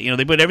 Apparently,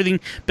 they put everything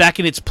back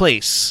in its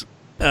place.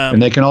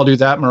 And they can all do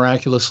that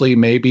miraculously,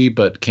 maybe,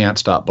 but can't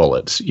stop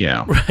bullets.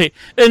 Yeah. Right.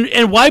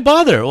 And why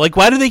bother? Like,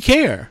 why do they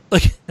care?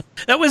 Like,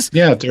 that was.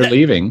 Yeah, they're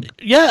leaving.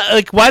 Yeah.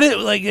 Like, why did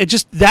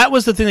that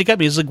was the thing that got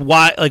me. Is like,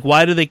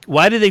 why do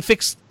they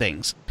fix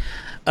things?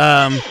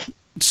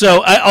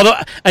 So, although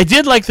I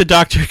did like the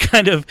Doctor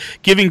kind of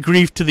giving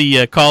grief to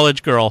the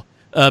college girl,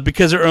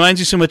 because it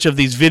reminds you so much of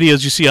these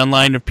videos you see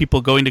online of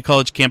people going to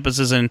college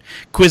campuses and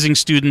quizzing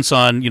students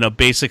on,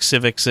 basic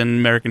civics and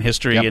American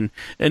history, and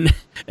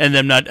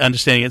them not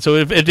understanding it. So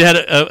it had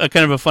a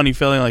kind of a funny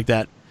feeling like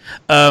that.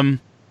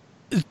 Then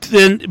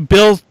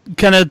Bill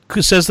kind of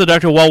says to the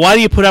Doctor, "Well, why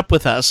do you put up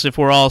with us if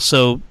we're all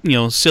so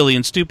silly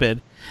and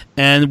stupid?"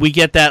 And we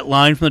get that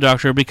line from the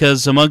Doctor,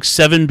 because amongst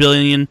 7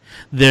 billion,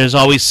 there's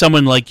always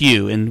someone like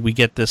you. And we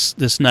get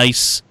this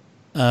nice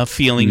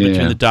feeling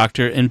between the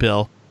Doctor and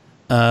Bill.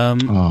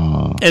 And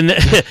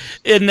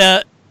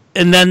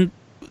then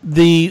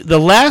the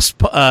last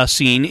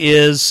scene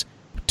is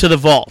to the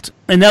vault,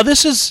 and now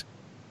this is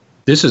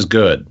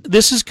good.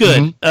 This is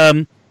good.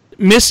 Mm-hmm.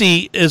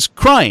 Missy is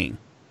crying,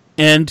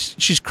 and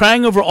she's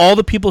crying over all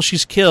the people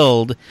she's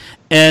killed,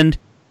 and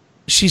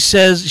she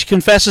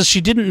confesses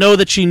she didn't know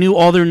that she knew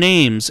all their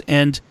names,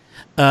 and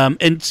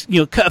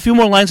a few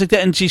more lines like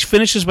that, and she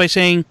finishes by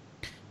saying,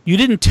 "You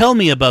didn't tell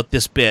me about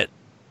this bit,"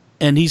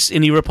 and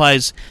he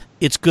replies,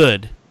 "It's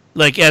good,"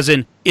 like as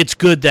in it's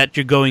good that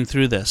you're going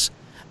through this.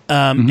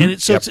 And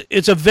it's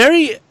a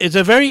very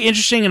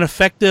interesting and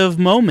effective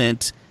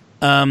moment.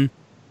 And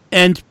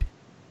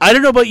I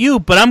don't know about you,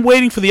 but I'm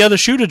waiting for the other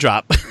shoe to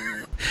drop.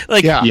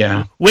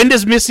 When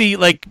does Missy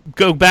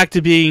go back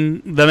to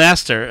being the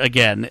master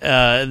again?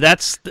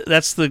 It's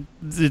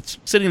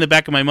sitting in the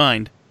back of my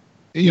mind.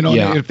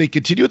 If they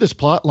continue this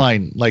plot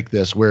line like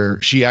this, where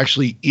she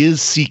actually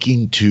is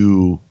seeking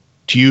to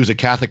use a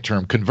Catholic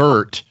term,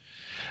 convert,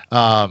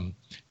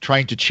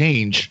 trying to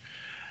change.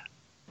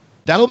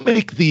 That'll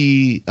make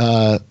the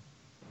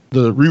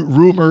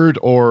rumored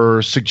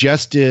or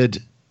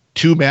suggested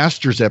Two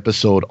Masters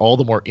episode all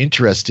the more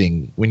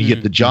interesting when you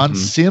get the John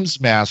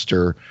Sims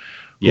master,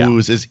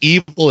 who's as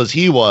evil as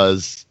he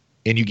was,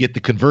 and you get the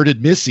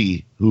converted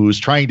Missy, who's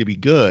trying to be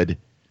good.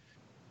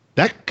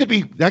 That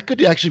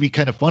could actually be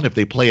kind of fun if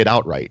they play it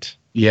out right.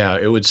 Yeah,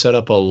 it would set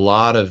up a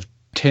lot of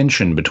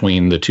tension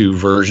between the two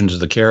versions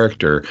of the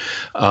character.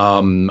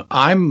 I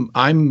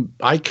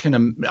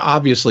can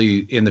obviously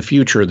in the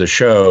future of the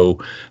show,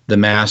 the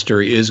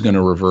master is going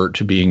to revert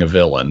to being a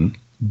villain,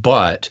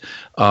 but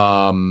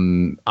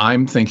I'm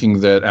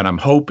thinking that, and I'm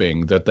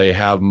hoping that they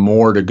have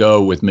more to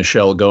go with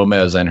Michelle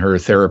Gomez and her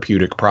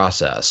therapeutic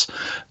process.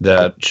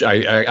 That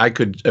I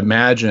could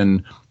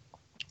imagine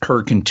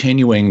her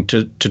continuing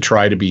to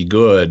try to be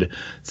good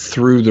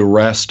through the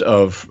rest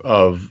of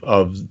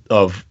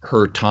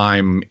her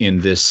time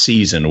in this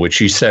season, which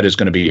she said is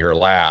going to be her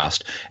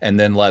last, and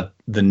then let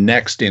the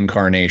next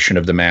incarnation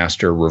of the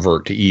master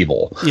revert to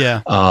evil.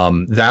 Yeah.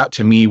 That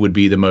to me would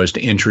be the most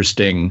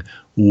interesting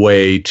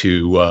way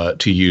to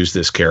use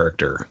this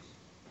character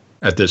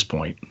at this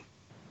point.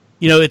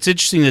 It's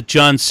interesting that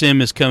John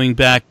Sim is coming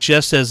back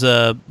just as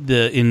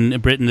in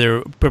Britain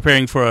they're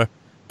preparing for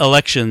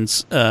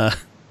elections.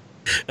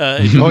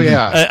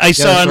 I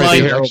saw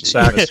online Harold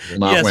Sachs will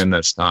not win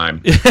this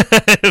time.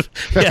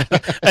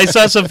 I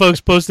saw some folks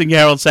posting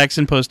Harold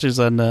Saxon posters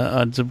on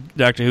some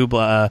Doctor Who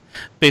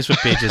Facebook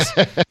pages.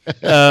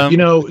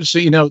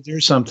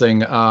 There's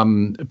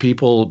something.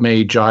 People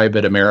may jibe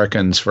at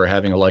Americans for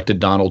having elected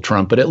Donald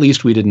Trump, but at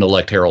least we didn't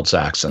elect Harold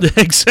Saxon.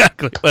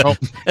 Exactly. Well,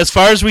 as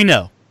far as we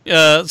know.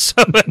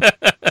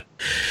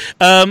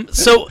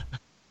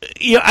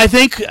 I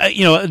think,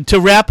 to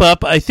wrap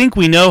up, I think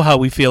we know how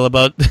we feel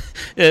about,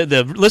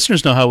 the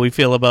listeners know how we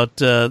feel about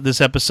this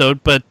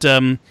episode, but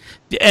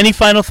any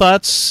final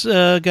thoughts,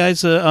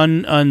 guys,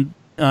 on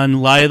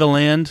Lie of the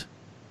Land?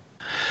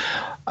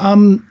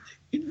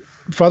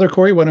 Father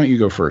Corey, why don't you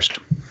go first?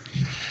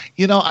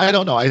 I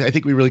don't know. I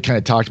think we really kind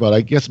of talked about it.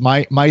 I guess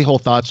my whole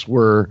thoughts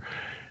were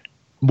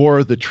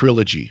more the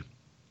trilogy.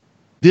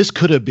 This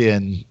could have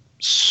been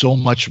so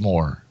much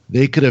more.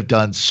 They could have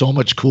done so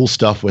much cool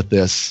stuff with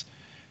this.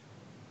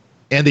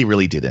 And they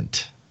really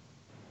didn't.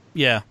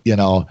 Yeah.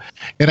 And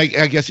I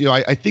guess,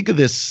 I think of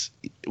this,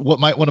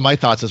 one of my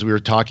thoughts as we were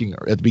talking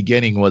at the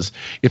beginning was,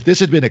 if this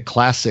had been a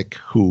classic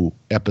Who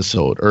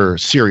episode or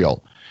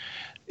serial,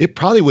 it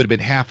probably would have been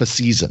half a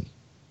season,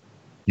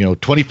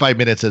 25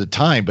 minutes at a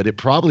time, but it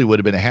probably would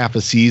have been a half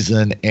a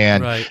season,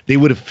 and they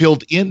would have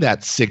filled in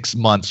that 6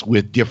 months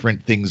with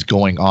different things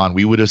going on.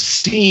 We would have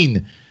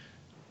seen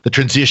the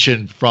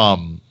transition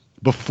from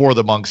before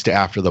the monks to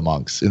after the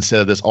monks,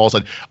 instead of this all of a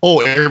sudden,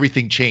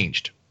 everything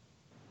changed.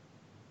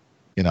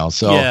 I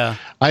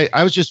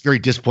was just very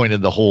disappointed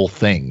in the whole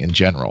thing in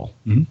general.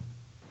 Mm-hmm.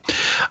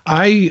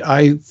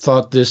 I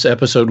thought this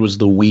episode was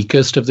the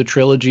weakest of the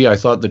trilogy. I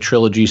thought the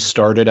trilogy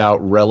started out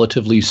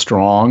relatively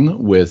strong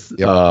with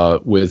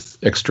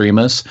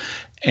Extremis,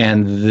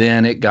 and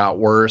then it got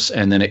worse,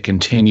 and then it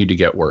continued to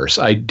get worse.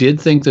 I did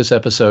think this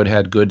episode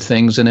had good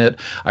things in it.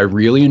 I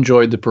really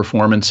enjoyed the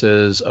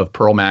performances of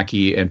Pearl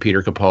Mackie and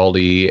Peter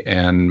Capaldi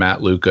and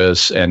Matt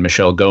Lucas and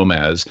Michelle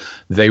Gomez.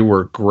 They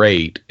were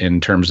great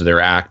in terms of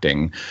their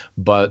acting,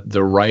 but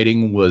the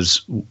writing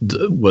was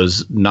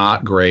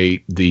not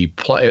great.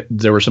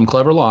 There were some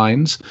clever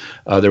lines.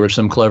 There was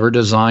some clever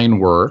design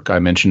work. I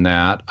mentioned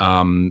that,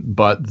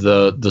 but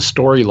the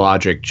story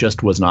logic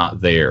just was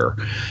not there,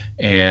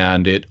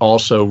 and it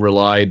also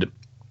relied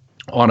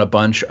on a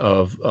bunch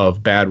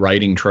of bad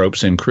writing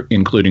tropes,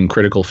 including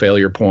critical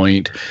failure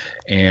point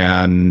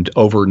and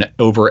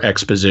over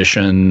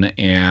exposition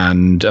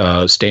and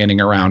standing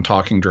around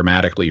talking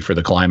dramatically for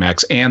the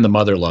climax and the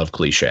mother love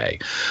cliche.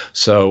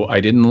 So I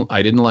didn't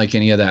like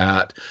any of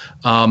that.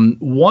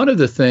 One of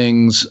the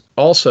things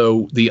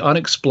also, the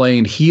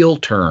unexplained heel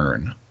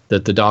turn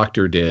that the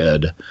Doctor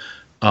did.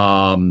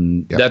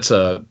 That's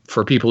a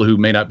for people who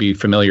may not be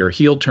familiar,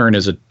 heel turn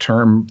is a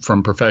term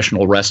from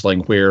professional wrestling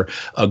where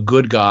a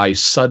good guy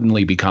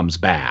suddenly becomes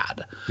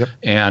bad. Yep.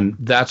 And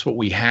that's what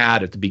we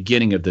had at the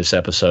beginning of this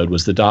episode,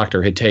 was the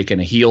Doctor had taken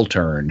a heel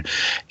turn,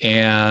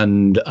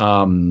 and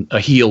a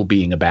heel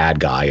being a bad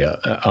guy.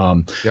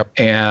 Yep.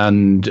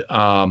 And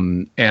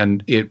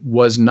it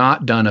was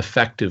not done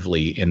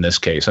effectively in this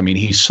case. I mean,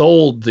 he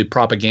sold the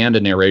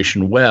propaganda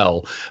narration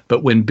well,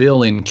 but when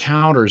Bill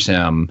encounters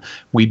him,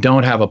 we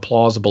don't have a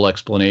plausible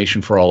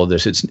explanation for all of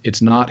this.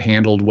 It's not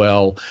handled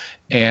well.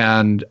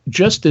 And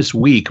just this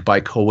week, by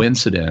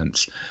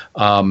coincidence,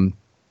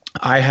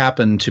 I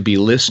happened to be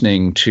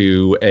listening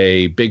to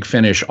a Big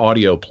Finish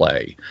audio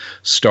play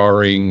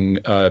starring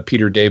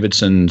Peter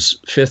Davidson's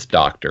Fifth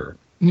Doctor.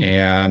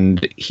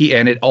 And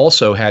it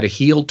also had a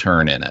heel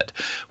turn in it,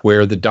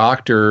 where the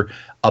Doctor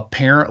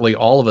apparently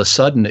all of a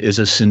sudden is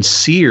a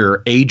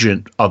sincere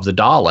agent of the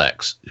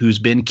Daleks who's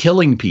been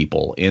killing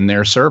people in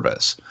their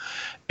service.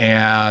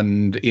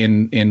 And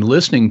in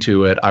listening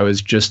to it, I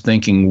was just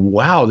thinking,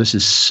 wow, this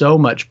is so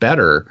much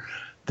better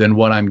than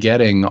what I'm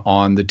getting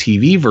on the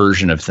TV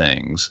version of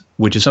things,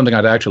 which is something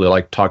I'd actually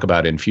like to talk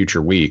about in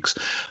future weeks.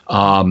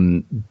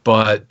 But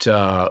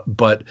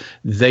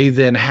they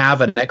then have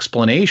an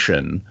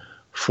explanation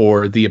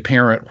for the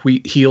apparent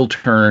heel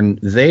turn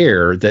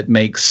there that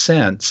makes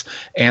sense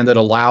and that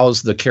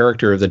allows the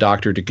character of the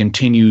Doctor to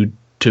continue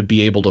to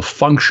be able to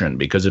function.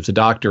 Because if the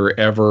Doctor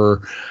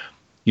ever,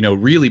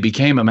 really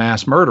became a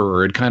mass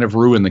murderer, it kind of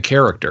ruined the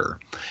character.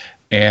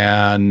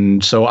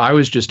 And so I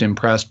was just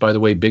impressed by the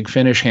way Big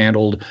Finish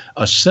handled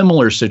a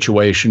similar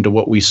situation to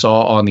what we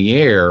saw on the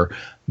air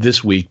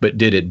this week, but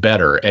did it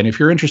better. And if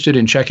you're interested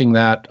in checking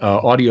that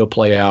audio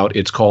play out,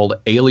 it's called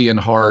Alien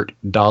Heart,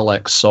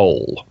 Dalek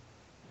Soul.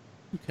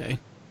 Okay,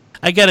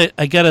 I gotta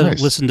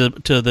Nice. listen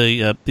to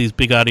the these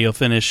Big Audio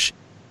Finish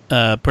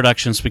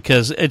productions,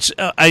 because it's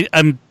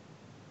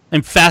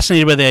I'm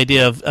fascinated by the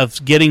idea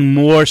of getting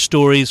more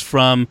stories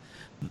from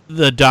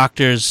the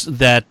Doctors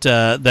that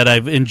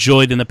I've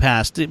enjoyed in the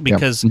past,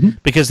 because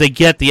because they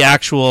get the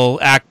actual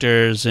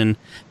actors and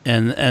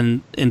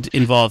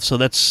involved. So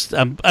that's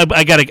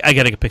I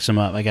gotta pick some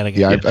up. I've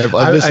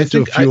listened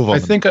to a few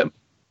of them.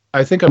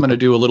 I think I'm going to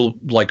do a little,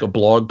 like a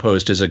blog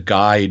post as a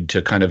guide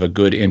to kind of a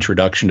good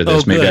introduction to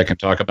this. Maybe I can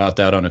talk about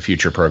that on a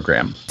future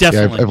program.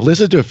 Definitely. Yeah, I've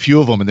listened to a few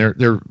of them, and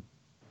they're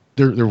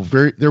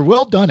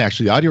well done.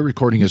 Actually, the audio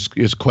recording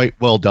is quite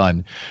well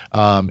done.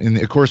 And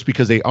of course,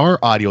 because they are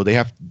audio, they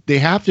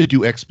have to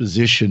do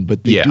exposition,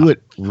 but they do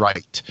it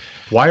right.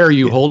 Why are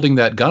you holding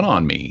that gun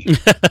on me?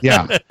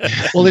 Yeah.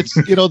 Well, it's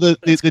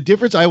the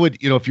difference. I would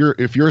if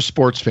you're a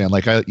sports fan,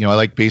 like I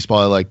like baseball,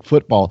 I like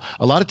football.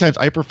 A lot of times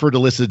I prefer to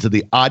listen to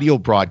the audio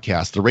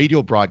broadcast, the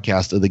radio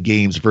broadcast of the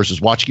games versus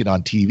watching it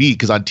on TV,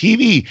 because on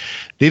TV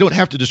they don't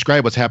have to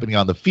describe what's happening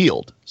on the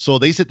field. So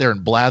they sit there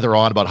and blather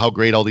on about how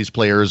great all these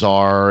players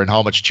are and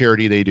how much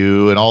charity they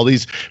do and all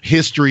these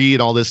history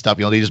and all this stuff.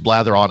 They just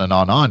blather on and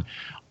on and on.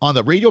 On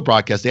the radio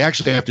broadcast, they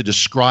actually have to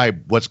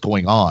describe what's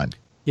going on.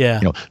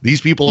 Yeah.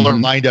 These people are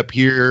lined up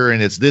here,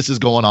 and this is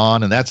going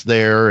on, and that's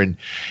there, and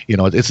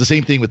it's the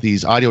same thing with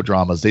these audio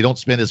dramas. They don't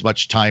spend as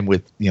much time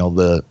with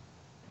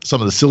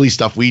some of the silly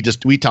stuff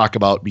we talk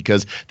about,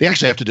 because they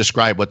actually have to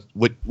describe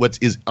what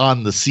is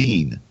on the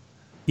scene.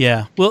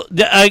 Yeah, well,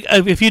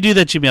 if you do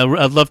that, Jimmy,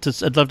 I'd love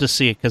to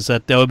see it, because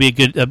that would be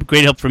a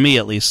great help for me,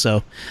 at least.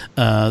 So,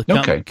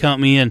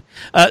 count me in.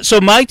 So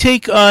my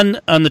take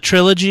on the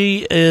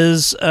trilogy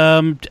is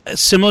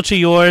similar to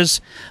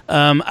yours.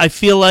 I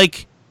feel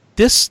like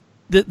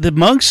the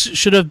monks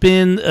should have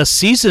been a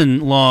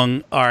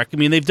season-long arc. I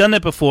mean, they've done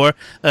that before,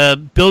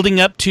 building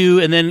up to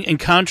and then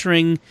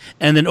encountering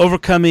and then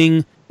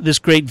overcoming this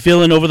great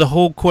villain over the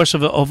whole course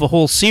of a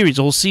whole series,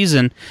 a whole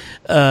season.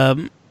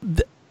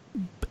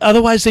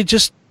 Otherwise, they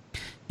just,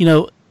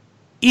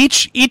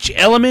 each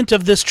element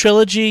of this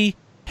trilogy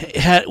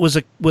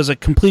was a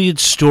completed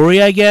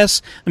story, I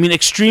guess. I mean,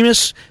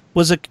 Extremis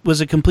was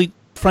a complete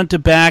front to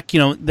back.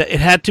 It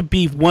had to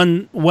be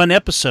one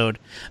episode,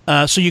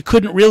 so you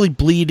couldn't really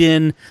bleed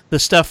in the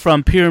stuff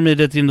from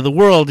Pyramid at the End of the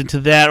World into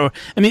that.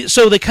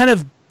 So they kind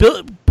of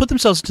put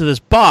themselves into this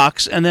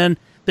box, and then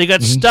they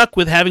got stuck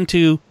with having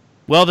to.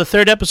 Well, the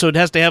third episode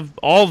has to have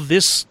all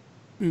this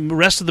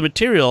rest of the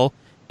material.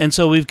 And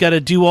so we've got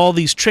to do all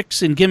these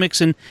tricks and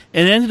gimmicks, and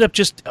it ended up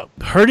just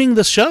hurting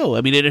the show.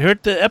 I mean, it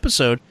hurt the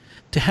episode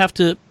to have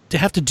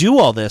to do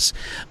all this.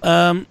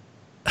 I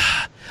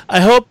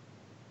hope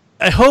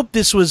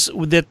this was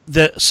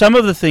that some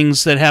of the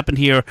things that happened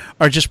here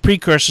are just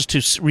precursors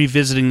to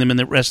revisiting them in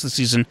the rest of the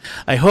season.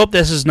 I hope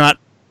this is not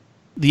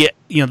the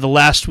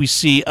last we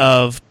see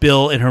of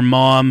Bill and her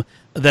mom.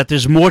 That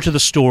there's more to the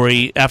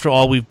story after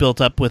all we've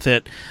built up with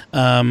it.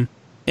 And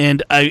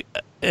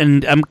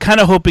I'm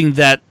kind of hoping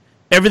that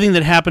everything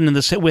that happened in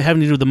this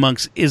having to do with the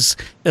monks is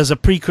as a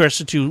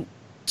precursor to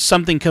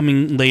something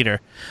coming later.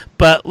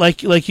 But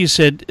like you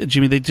said,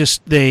 Jimmy,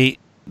 they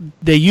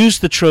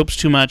used the tropes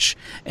too much,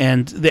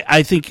 and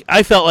I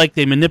felt like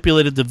they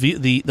manipulated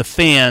the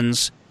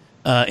fans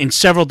in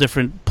several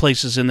different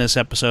places in this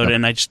episode,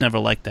 and I just never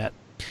liked that.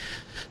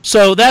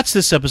 So that's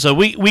this episode.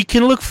 We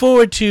can look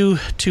forward to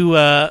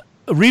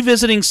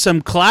revisiting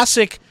some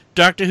classic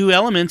Doctor Who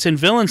elements and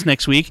villains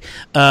next week.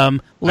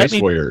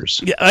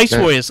 Warriors. Yeah, Ice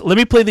Warriors. Let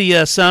me play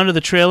the sound of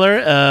the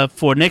trailer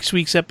for next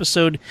week's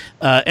episode,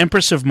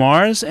 Empress of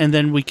Mars, and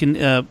then we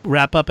can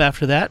wrap up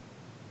after that.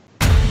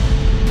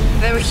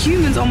 There were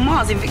humans on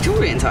Mars in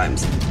Victorian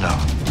times. No,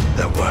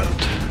 there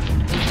weren't.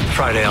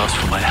 Friday asked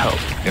for my help.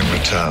 In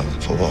return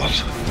for what?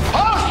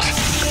 Halt!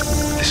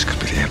 This could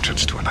be the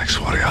entrance to an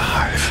Ice Warrior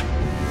hive.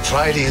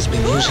 Friday has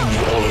been using you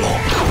all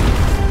along.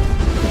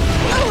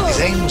 His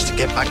aim was to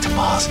get back to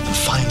Mars and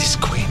find his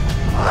queen.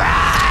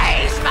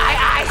 Rise, my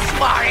Ice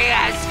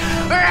Warriors!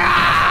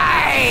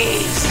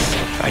 Rise!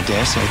 I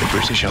dare say the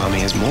British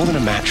Army is more than a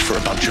match for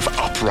a bunch of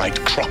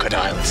upright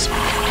crocodiles.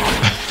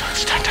 Don't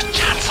stand a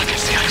chance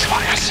against the Ice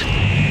Warriors.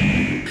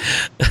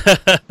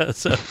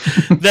 So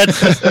that's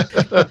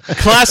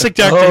classic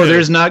Doctor Who. Oh,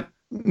 there's not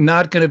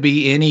going to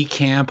be any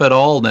camp at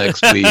all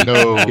next week.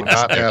 No,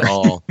 not at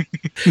all.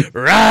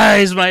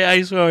 Rise, my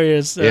Ice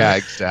Warriors. Yeah,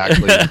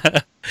 exactly.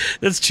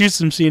 Let's choose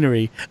some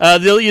scenery.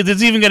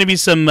 There's even going to be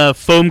some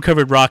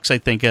foam-covered rocks, I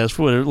think, as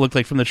what it looked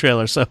like from the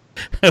trailer. So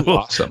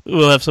Awesome.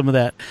 We'll have some of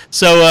that.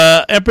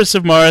 So Empress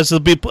of Mars,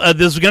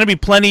 there's going to be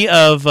plenty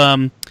of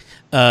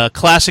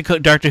classic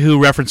Doctor Who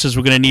references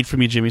we're going to need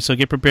from you, Jimmy. So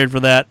get prepared for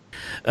that.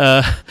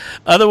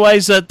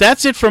 Otherwise,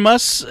 that's it from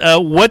us.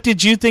 What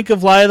did you think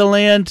of Lie of the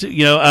Land?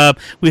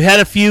 We've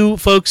had a few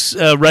folks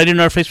write in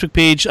our Facebook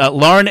page.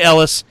 Lauren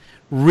Ellis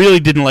really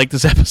didn't like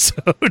this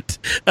episode.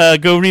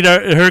 Go read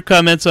her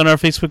comments on our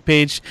Facebook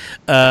page.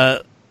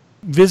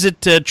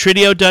 Visit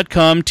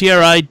Trideo.com,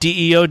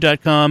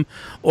 TRIDEO.com,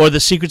 or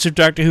the Secrets of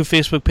Doctor Who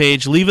Facebook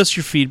page. Leave us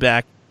your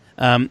feedback.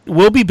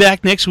 We'll be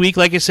back next week.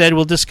 Like I said,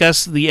 we'll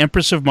discuss the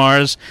Empress of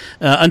Mars.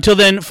 Until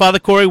then, Father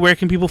Cory, where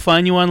can people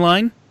find you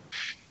online?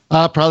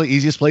 Probably the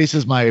easiest place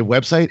is my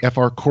website,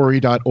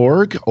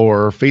 frcory.org,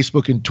 or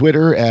Facebook and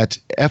Twitter at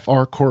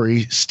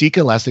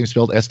frcorystica, last name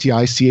spelled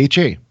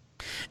Sticha.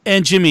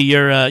 And Jimmy,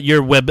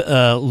 your web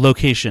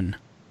location.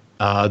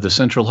 The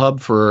central hub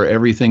for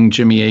everything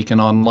Jimmy Akin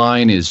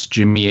online is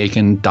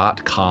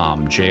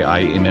jimmyakin.com,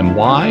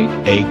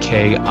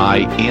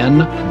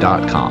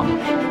 JIMMYAKIN.com.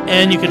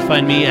 And you can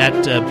find me at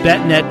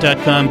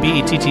betnet.com,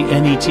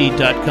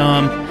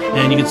 BETTNET.com,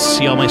 and you can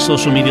see all my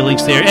social media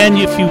links there. And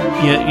if you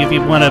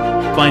want to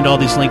find all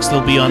these links,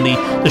 they'll be on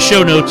the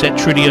show notes at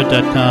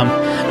Trideo.com.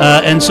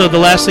 And so the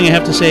last thing I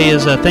have to say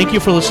is thank you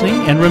for listening,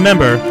 and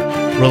remember,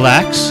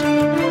 relax,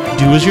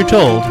 do as you're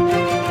told,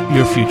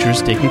 your future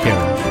is taken care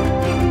of.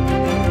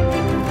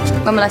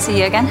 When will I see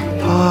you again?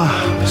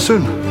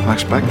 Soon, I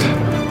expect.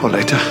 Or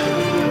later.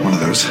 One of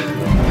those.